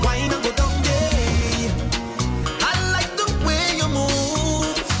bit. Whine and go down there. I like the way you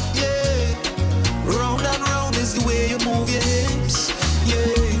move. Yeah. Round and round is the way you move your hips.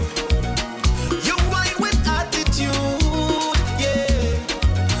 Yeah. You whine with attitude.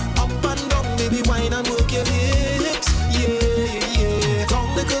 Yeah. Up and down, baby, whine and work your hips. Yeah, yeah. Down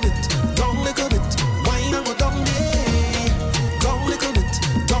little bit, down little bit, whine and go down there. Down little bit,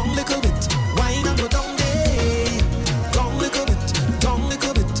 down little bit, whine and go down there. Down little bit, down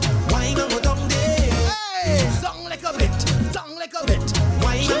little bit, whine and go down there. Hey. Down like a bit. Down like a bit.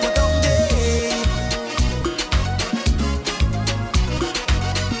 Whine and go down there.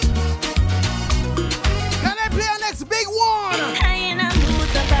 Can I play our next big one? I in a mood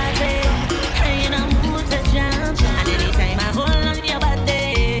to party, I in a mood to jam, and anytime I hold on your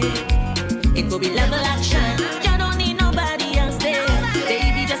body, it could be level action. You don't need nobody else there,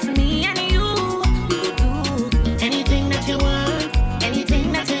 baby, just me and you. We could do anything that you want,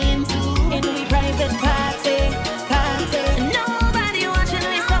 anything that you're into, in we private party. Nobody watching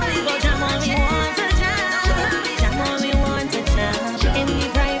me, so we go jam all we want to jam, jam all we want to jam, in the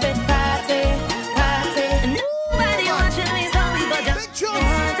private party. Nobody watching me, so we go jam.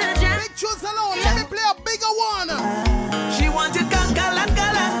 Big tunes alone. Let me play a bigger one. She wanted kanka lanka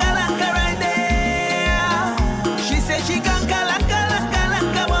lanka lanka right there. She said she kanka lanka lanka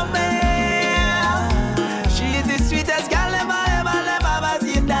lanka woman. She is the sweetest girl ever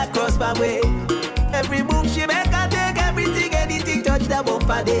seen that cross my way. Every move she make, I take everything, anything touch the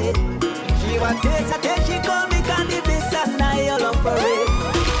bumper day. She want taste, I take, she call me candy bliss and I all up for it.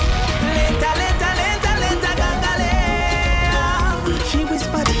 Later, gangale. She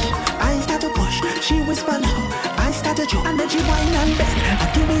whispered, I start to push. She whisper now, I start start to choke, and then she whine and bend. I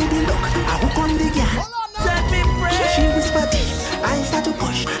give me the look, I hook on the girl. Set me free. She whisper deep, I start to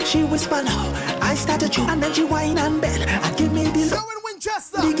push. She whisper low, I start to choke, and then she whine and bend. I give me the look.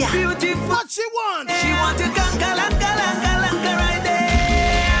 Winchester, the girl. Beautiful. What she want? She want to ganka right there.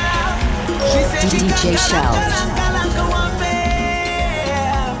 She said she DJ Shell. ganka one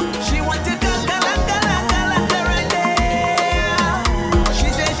there. She want to ganka right there. She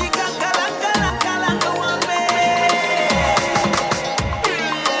said she ganka one there.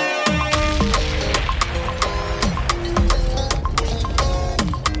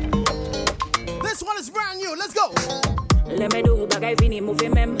 This one is brand new. Let's go. Let me do bagay fini move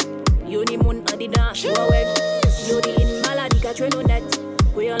mem. You ni mun adi dance wawek. You di in maladi ka treno net.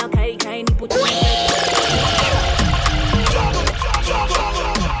 We all kai ni put on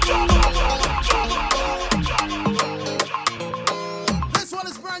This one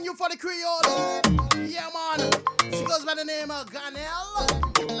is brand new for the Creole. Yeah, man. She goes by the name of Ganel.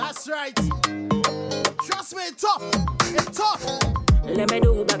 That's right. Trust me, it's tough. It's tough. Let me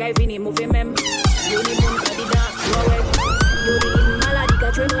do bagay fini move mem. You ni mun adi dance wawek. You di in maladi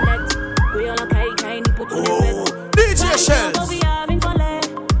ka treno net. We all kai ni put on DJ Shells.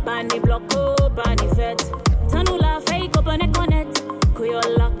 Bani blocko, bani fet. Tanu la fake up on a connect.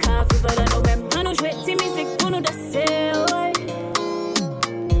 Kuyola ka fifa da no mem. Tanu shweti music tunu da sale.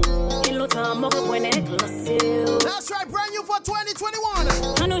 Ilo ta moko buene klase. That's right, brand new for 2021.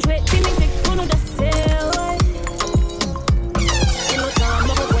 Tanu shweti music tunu da sale. Ilo ta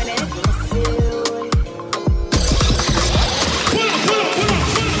moko buene klase.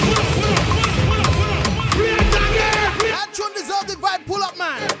 That tune deserve the vibe. Pull up,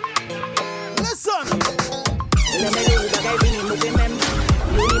 man. Listen. Let me do bagay fini move mem.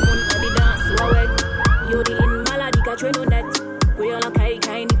 You ni mun adi dance wawek. You di in maladi ka treno net. We all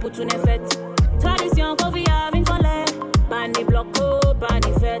kai ni put on effet. Tradition ko vi avin kole. Bani blocko,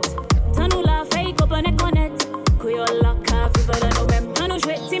 bani fet. Tanu la fake up on a connect. We all ka fifa da no mem. Tanu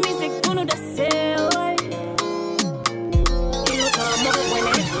shweti music tunu da sale. Ilo ta moko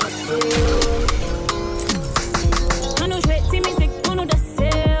buene klase. Tanu shweti music tunu da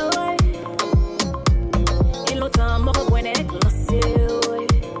sale. Ilo ta moko buene klase.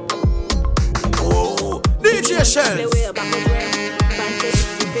 Oh, DJ Shells.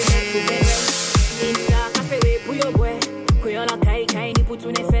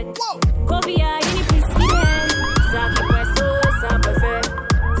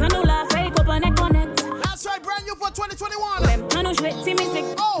 That's right, brand new for 2021.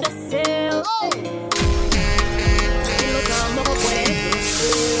 Oh. Oh.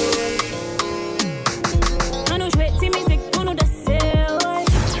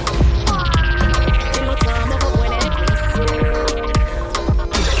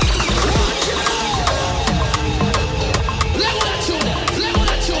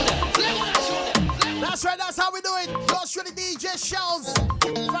 That's right, that's how we do it. Yours truly, DJ Shells.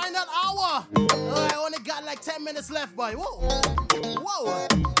 Final hour. I only got like 10 minutes left, boy. Whoa. Whoa.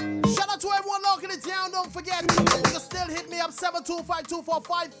 Shout out to everyone locking it down. Don't forget, you can still hit me up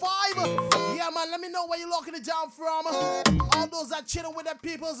 7252455. Yeah, man, let me know where you're locking it down from. All those that chilling with their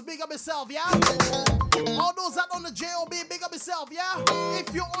peoples, big up yourself, yeah? All those that on the JOB, big up yourself, yeah?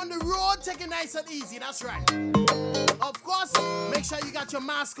 If you're on the road, take it nice and easy, that's right. Of course, make sure you got your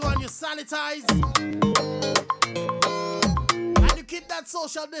mask on, you're sanitized. And you keep that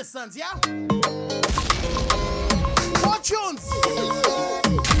social distance, yeah? More tunes!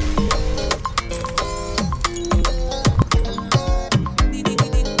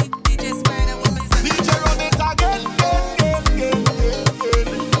 DJ run it again.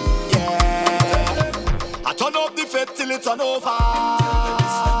 Yeah. I turn up the fed till it turn over.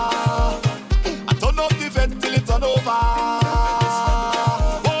 I turn up the fed till it turn over.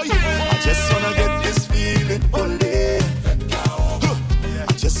 Oh yeah. I just wanna get this feeling all day.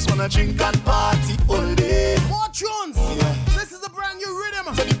 I just wanna drink and party all day. More tunes! Yeah. This is a brand new rhythm.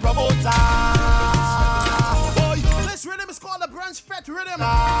 To the promoter. This rhythm is called the Brunch Fete Rhythm.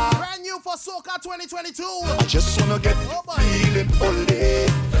 Brand new for SOCA 2022. I just wanna get feeling all day.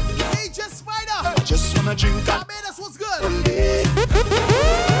 DJ Spider. I just wanna drink and Barbados, what's good? all day.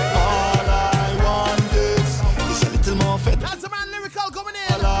 All I want is a little more fed. That's the man lyrical coming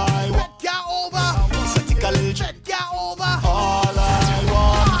in. All I want Fete get over. is a tickle. Fete get over. All I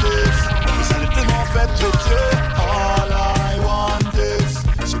want is a little more fed with you. All I want is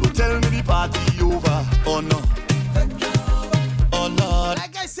she will tell me the party over. Oh no. Oh Lord.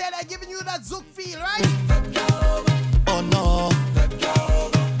 Like I said, I'm giving you that ZOUK feel, right? Oh no.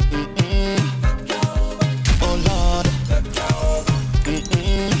 Oh Lord.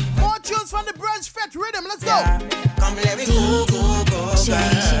 More tunes from the Brunch Fete Rhythm. Let's go. Come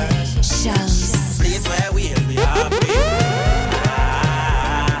Shells. Place where we'll be happy.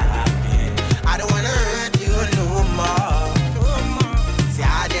 I don't wanna hurt you no more. See,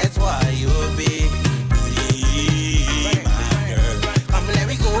 I just want you to be my girl. Come, let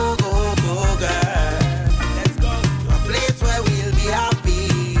me go, girl. Let's go to a place where we'll be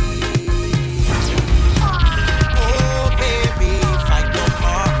happy. Oh, baby, fight no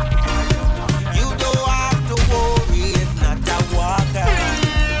more. You don't have to worry, it's not a walker.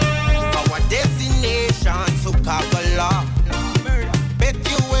 Our destination, SOCA below. Bet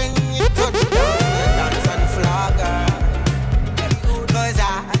you when you touch down, you dance and flag, girl. 'Cause I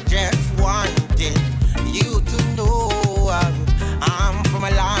just wanted you to know I'm from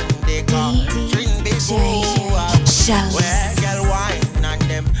a land they call Trinity Shells. where girl wine and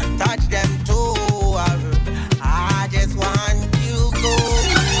them touch them too. I just want you go.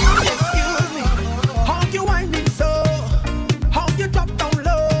 Excuse me, how you whining so? How you drop down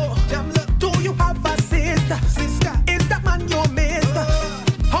low? Do you have a sister? Is that man your mister?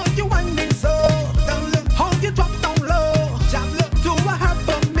 How you whining so? How you drop down low? Do I have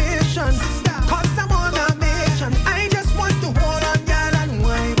permission? 'Cause I'm on a mission. I just want to hold on, y'all, and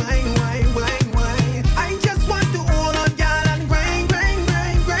wine. I just want to hold on, y'all, and grind.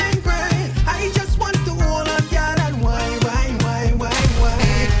 I just want to hold on, y'all, and wine.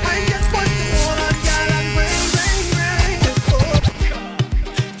 I just want to hold on, y'all, and grind.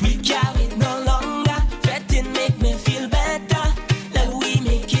 We can't wait no longer. Fretting make me feel better. Let we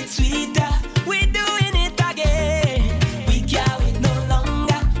make it sweeter. We doing it again. We can't wait no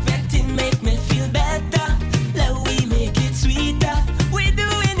longer. Fretting make me feel better. Let we make it sweeter. We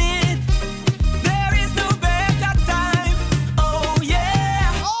doing it. There is no better time. Oh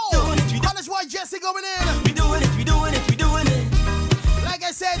yeah. College boy Jesse going in. We doing it. Like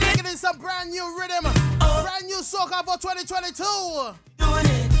I said, taking in some brand new rhythm. Brand new SOCA for 2022.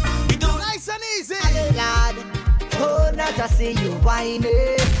 Nice and easy. Lad, oh, not to see you whining,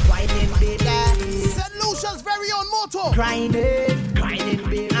 baby. St. Lucia's very own motto. Grinding,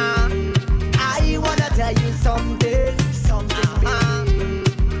 baby. I wanna tell you something, baby.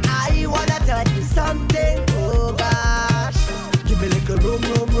 I wanna tell you something, oh gosh. Give me a little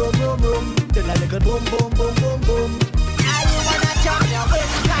room. Then a little boom. I wanna jump your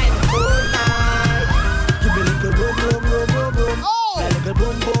waistline all night. Give me a little room. Oh, A little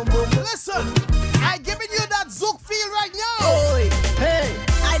boom. listen, I'm giving you that ZOUK feel right now. Oi, hey,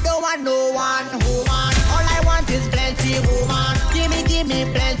 I don't want no one woman. All I want is plenty woman. Give me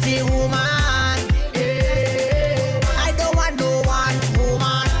plenty woman. Hey, I don't want no one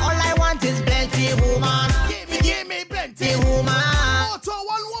woman. All I want is plenty woman. Give me plenty woman. Motto,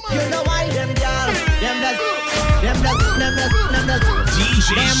 one woman. You know why them girl, them does. DJ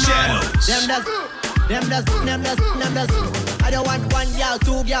Shells. Them does. I don't want one girl,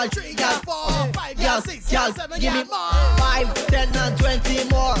 two girl, three girl, 4, 5, girl, 6, 7, give me more. 5, 10, and 20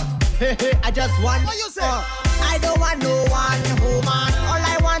 more. I just want. What you say? I don't want no one woman. All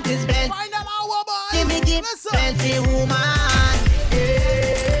I want is plenty. Find out our boy. Give me Listen. plenty woman.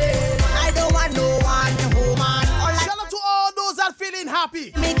 Yeah. I don't want no one woman. All I Shout out to all those that feeling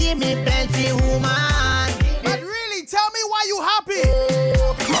happy. give me plenty woman. But really, tell me why you happy.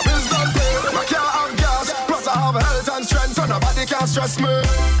 My bills don't pay, my car have gas. Plus I have health and strength, so nobody can stress me.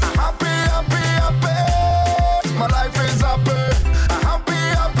 Happy. My life is happy. Happy.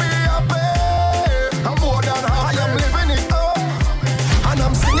 I'm more than happy. I am living it up, and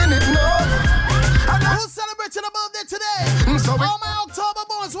I'm singing it now. Who's celebrating a birthday today? So we all my October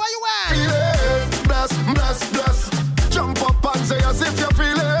boys, where you at? feeling bless. Jump up and say as if you're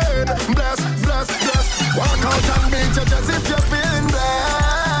feeling bless. Walk out and beat your chest if you're feeling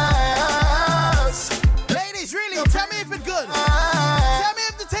blessed. Ladies, really, tell me if it's good. Tell me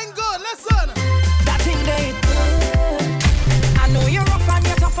if the thing good. Listen. That thing they good. I know you're rough and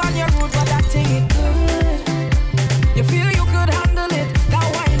you're tough and you're rude, but that thing it good. You feel you could handle it. That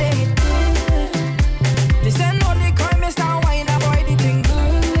wine they good. They say no, they call me star wine, that boy the thing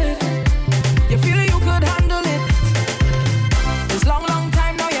good. You feel you could handle it. This long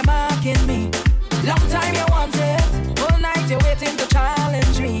time now you're marking me. Long time you want it. All night you're waiting to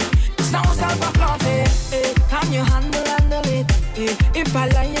challenge me. It's now self-flaunt it. Can you handle it? If I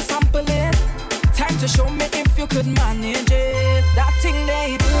lie, you sample it. Time to show me if you could manage it. That thing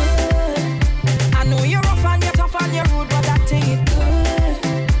they good. I know you're rough and you're tough and you're rude, but that thing it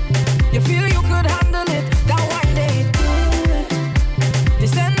good. You feel you could handle it. That wine they good. They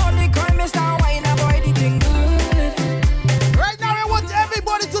say no, they call me star wine, that boy the thing good. Right now, I want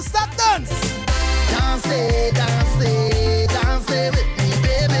everybody to start dance. Dance with me,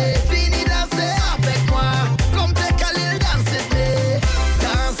 baby. Fini danser avec moi. Come take a little dance with me.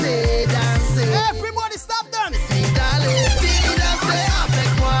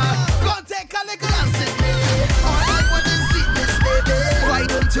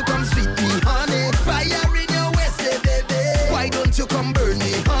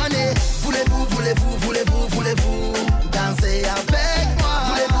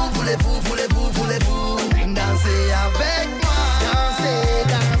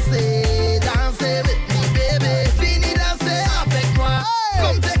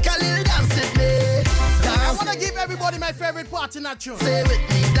 Come take a little dance with me. I wanna give everybody my favorite part in that tune. Stay with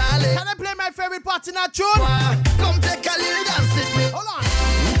me, darling. Can I play my favorite part in that tune? Come take a little dance with me. Hold on.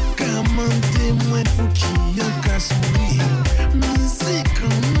 Kamante-moi pour qui en casse mourir. Musique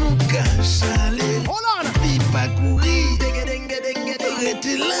nous cache aller. Hold on. Puis pas courir.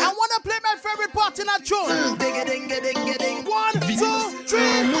 I wanna play my favorite part in that tune. 1, 2, 3.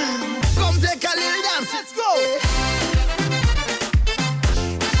 Come take a little dance. Let's go.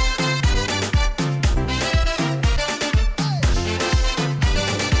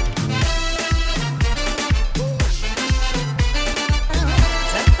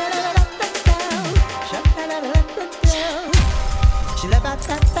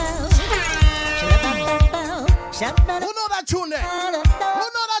 Who know that tune there? Who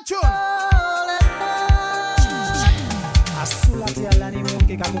know that tune? Asula te alani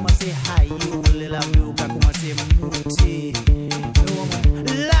munke kakuma se hai ulela mu kakuma se muti.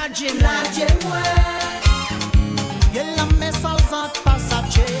 Laje mwe. Yella me salsa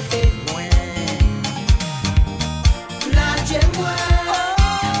pasache mwe. Laje mwe.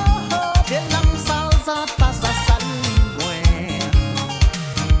 Yella me salsa pasache mwe.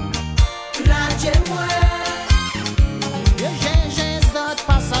 Laje mwe.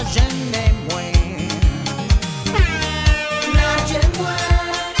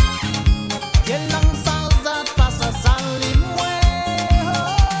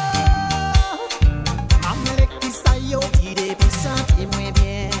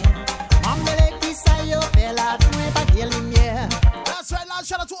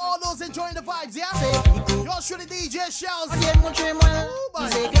 Shout out to all those enjoying the vibes, yeah? Yours truly, DJ Shells. Sing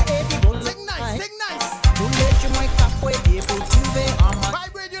nice, sing nice.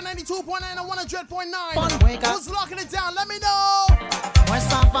 Vybe Radio 92.9 and 100.9. Who's locking it down? Let me know.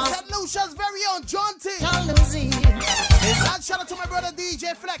 St. Lucia's very own John T. And shout out to my brother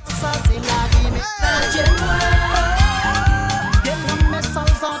DJ Flex.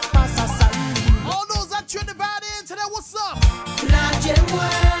 All those that tune the bad in today, what's up?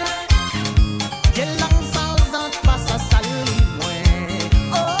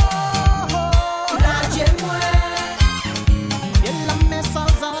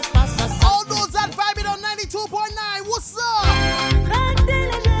 All those that Vybe on 92.9, what's up?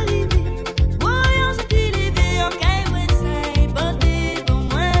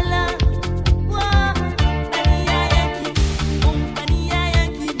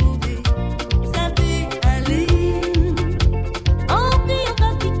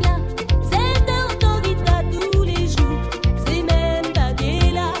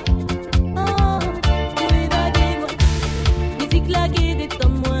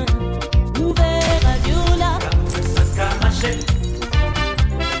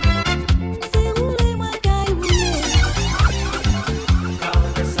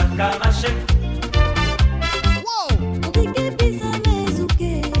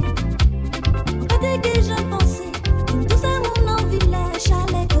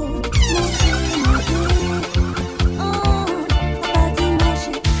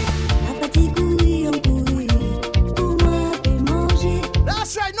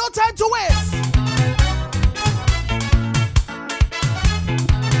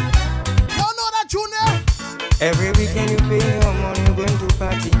 Every weekend you pay your money, you're going to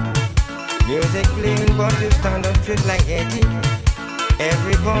party. Music playing, but you stand up straight like Eddie.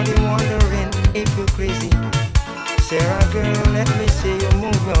 Everybody wondering if you're crazy. Sarah girl, let me see you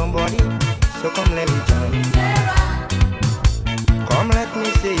move your body. So come let me jam. Sarah. Come let me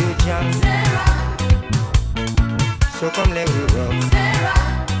see you jam. Sarah. So come let me rock. Sarah.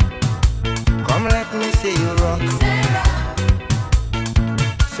 Come let me see you rock. Sarah.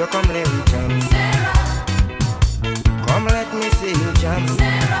 So come let me jam. Sarah. Come let me see you jam.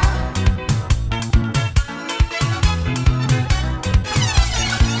 Sarah.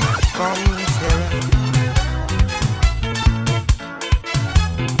 Come Sarah.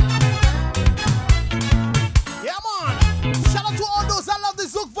 Yeah man. Shout out to all those that love the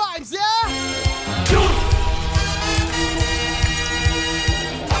ZOUK vibes, yeah?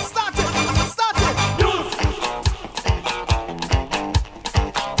 Start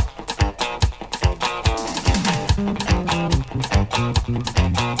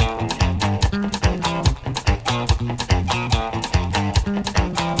it.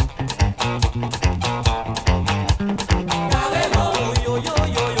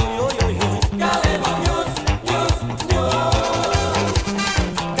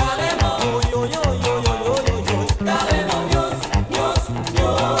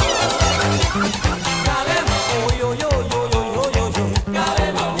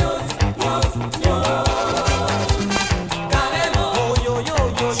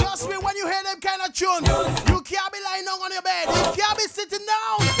 tune. You can't be lying down on your bed. You can't be sitting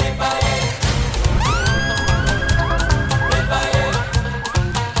down.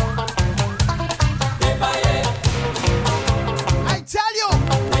 I tell you,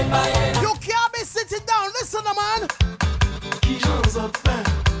 you can't be sitting down. Listen, man. DJ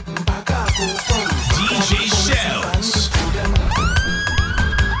Shells.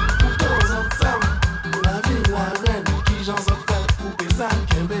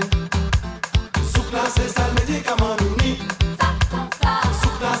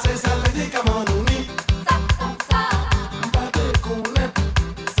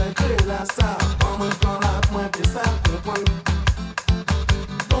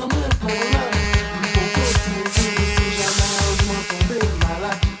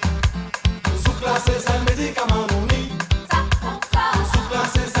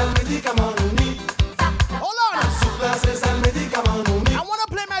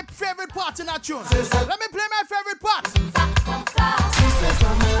 In that tune. Let me play my favorite part.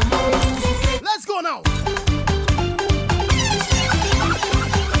 Let's go now.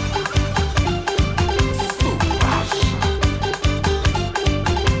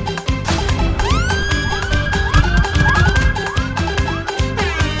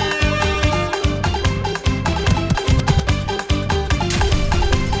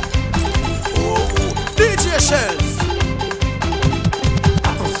 DJ Shells.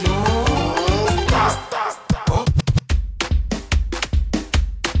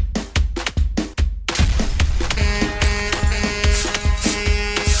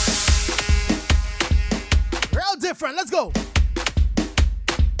 Let's go.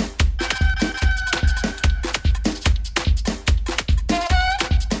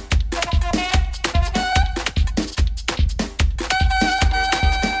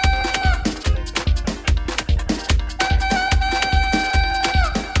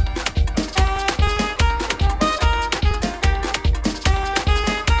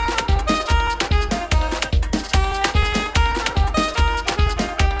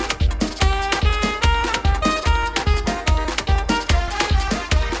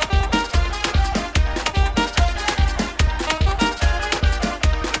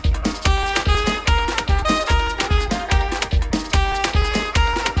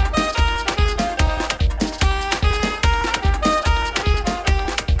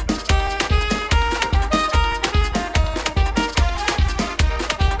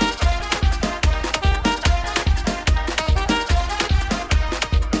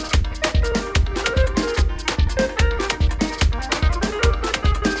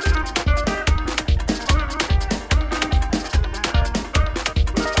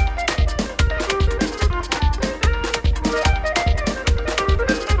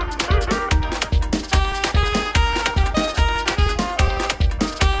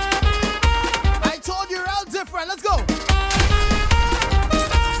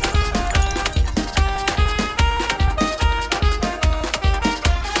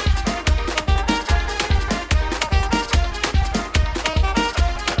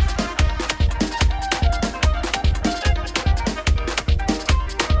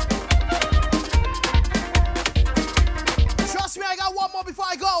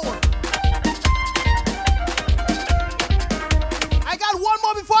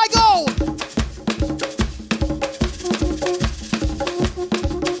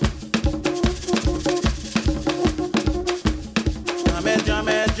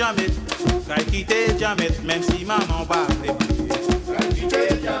 Même si maman va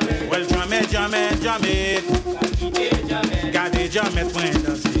well, jamais gardez jamais point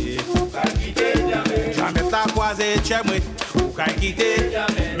danser jamais ta croisé chez moi ou qu'à quitter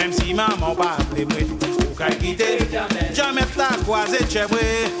même si maman va ou qu'à quitter jamais ta croisé chez moi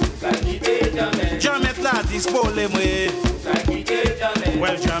jamais ta dispo les moi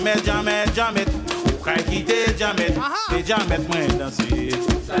well, jamais ou qu'à quitter jamais point danser.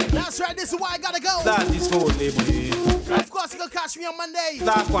 That's right, this is why I gotta go. Of course, you can catch me on Monday. 6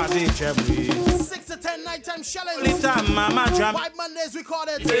 to 10 nighttime Shellings. Vibe Mondays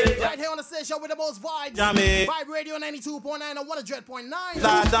recorded right here on the station with the most vibes. Vibe Radio 92.9 and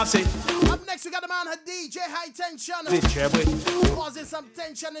 100.9. Up next, we got the man, her DJ High Tension. Causing some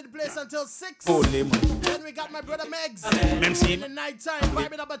tension in the place until 6. Then we got my brother Megs. In the nighttime,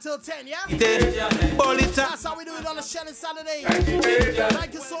 vibing up until 10, yeah? That's how we do it on the Shellings Saturday.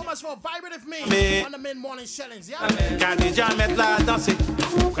 Thank you so much for vibing with me on the mid-morning Shellings, yeah? Jamais la danser,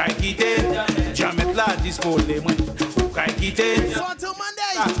 ou kay quitter, jamais la disco les moi, ou kay quitter. So until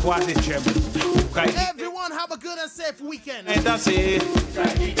Monday, everyone have a good and safe weekend. Danser,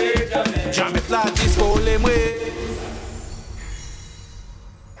 jamais la disco les moi,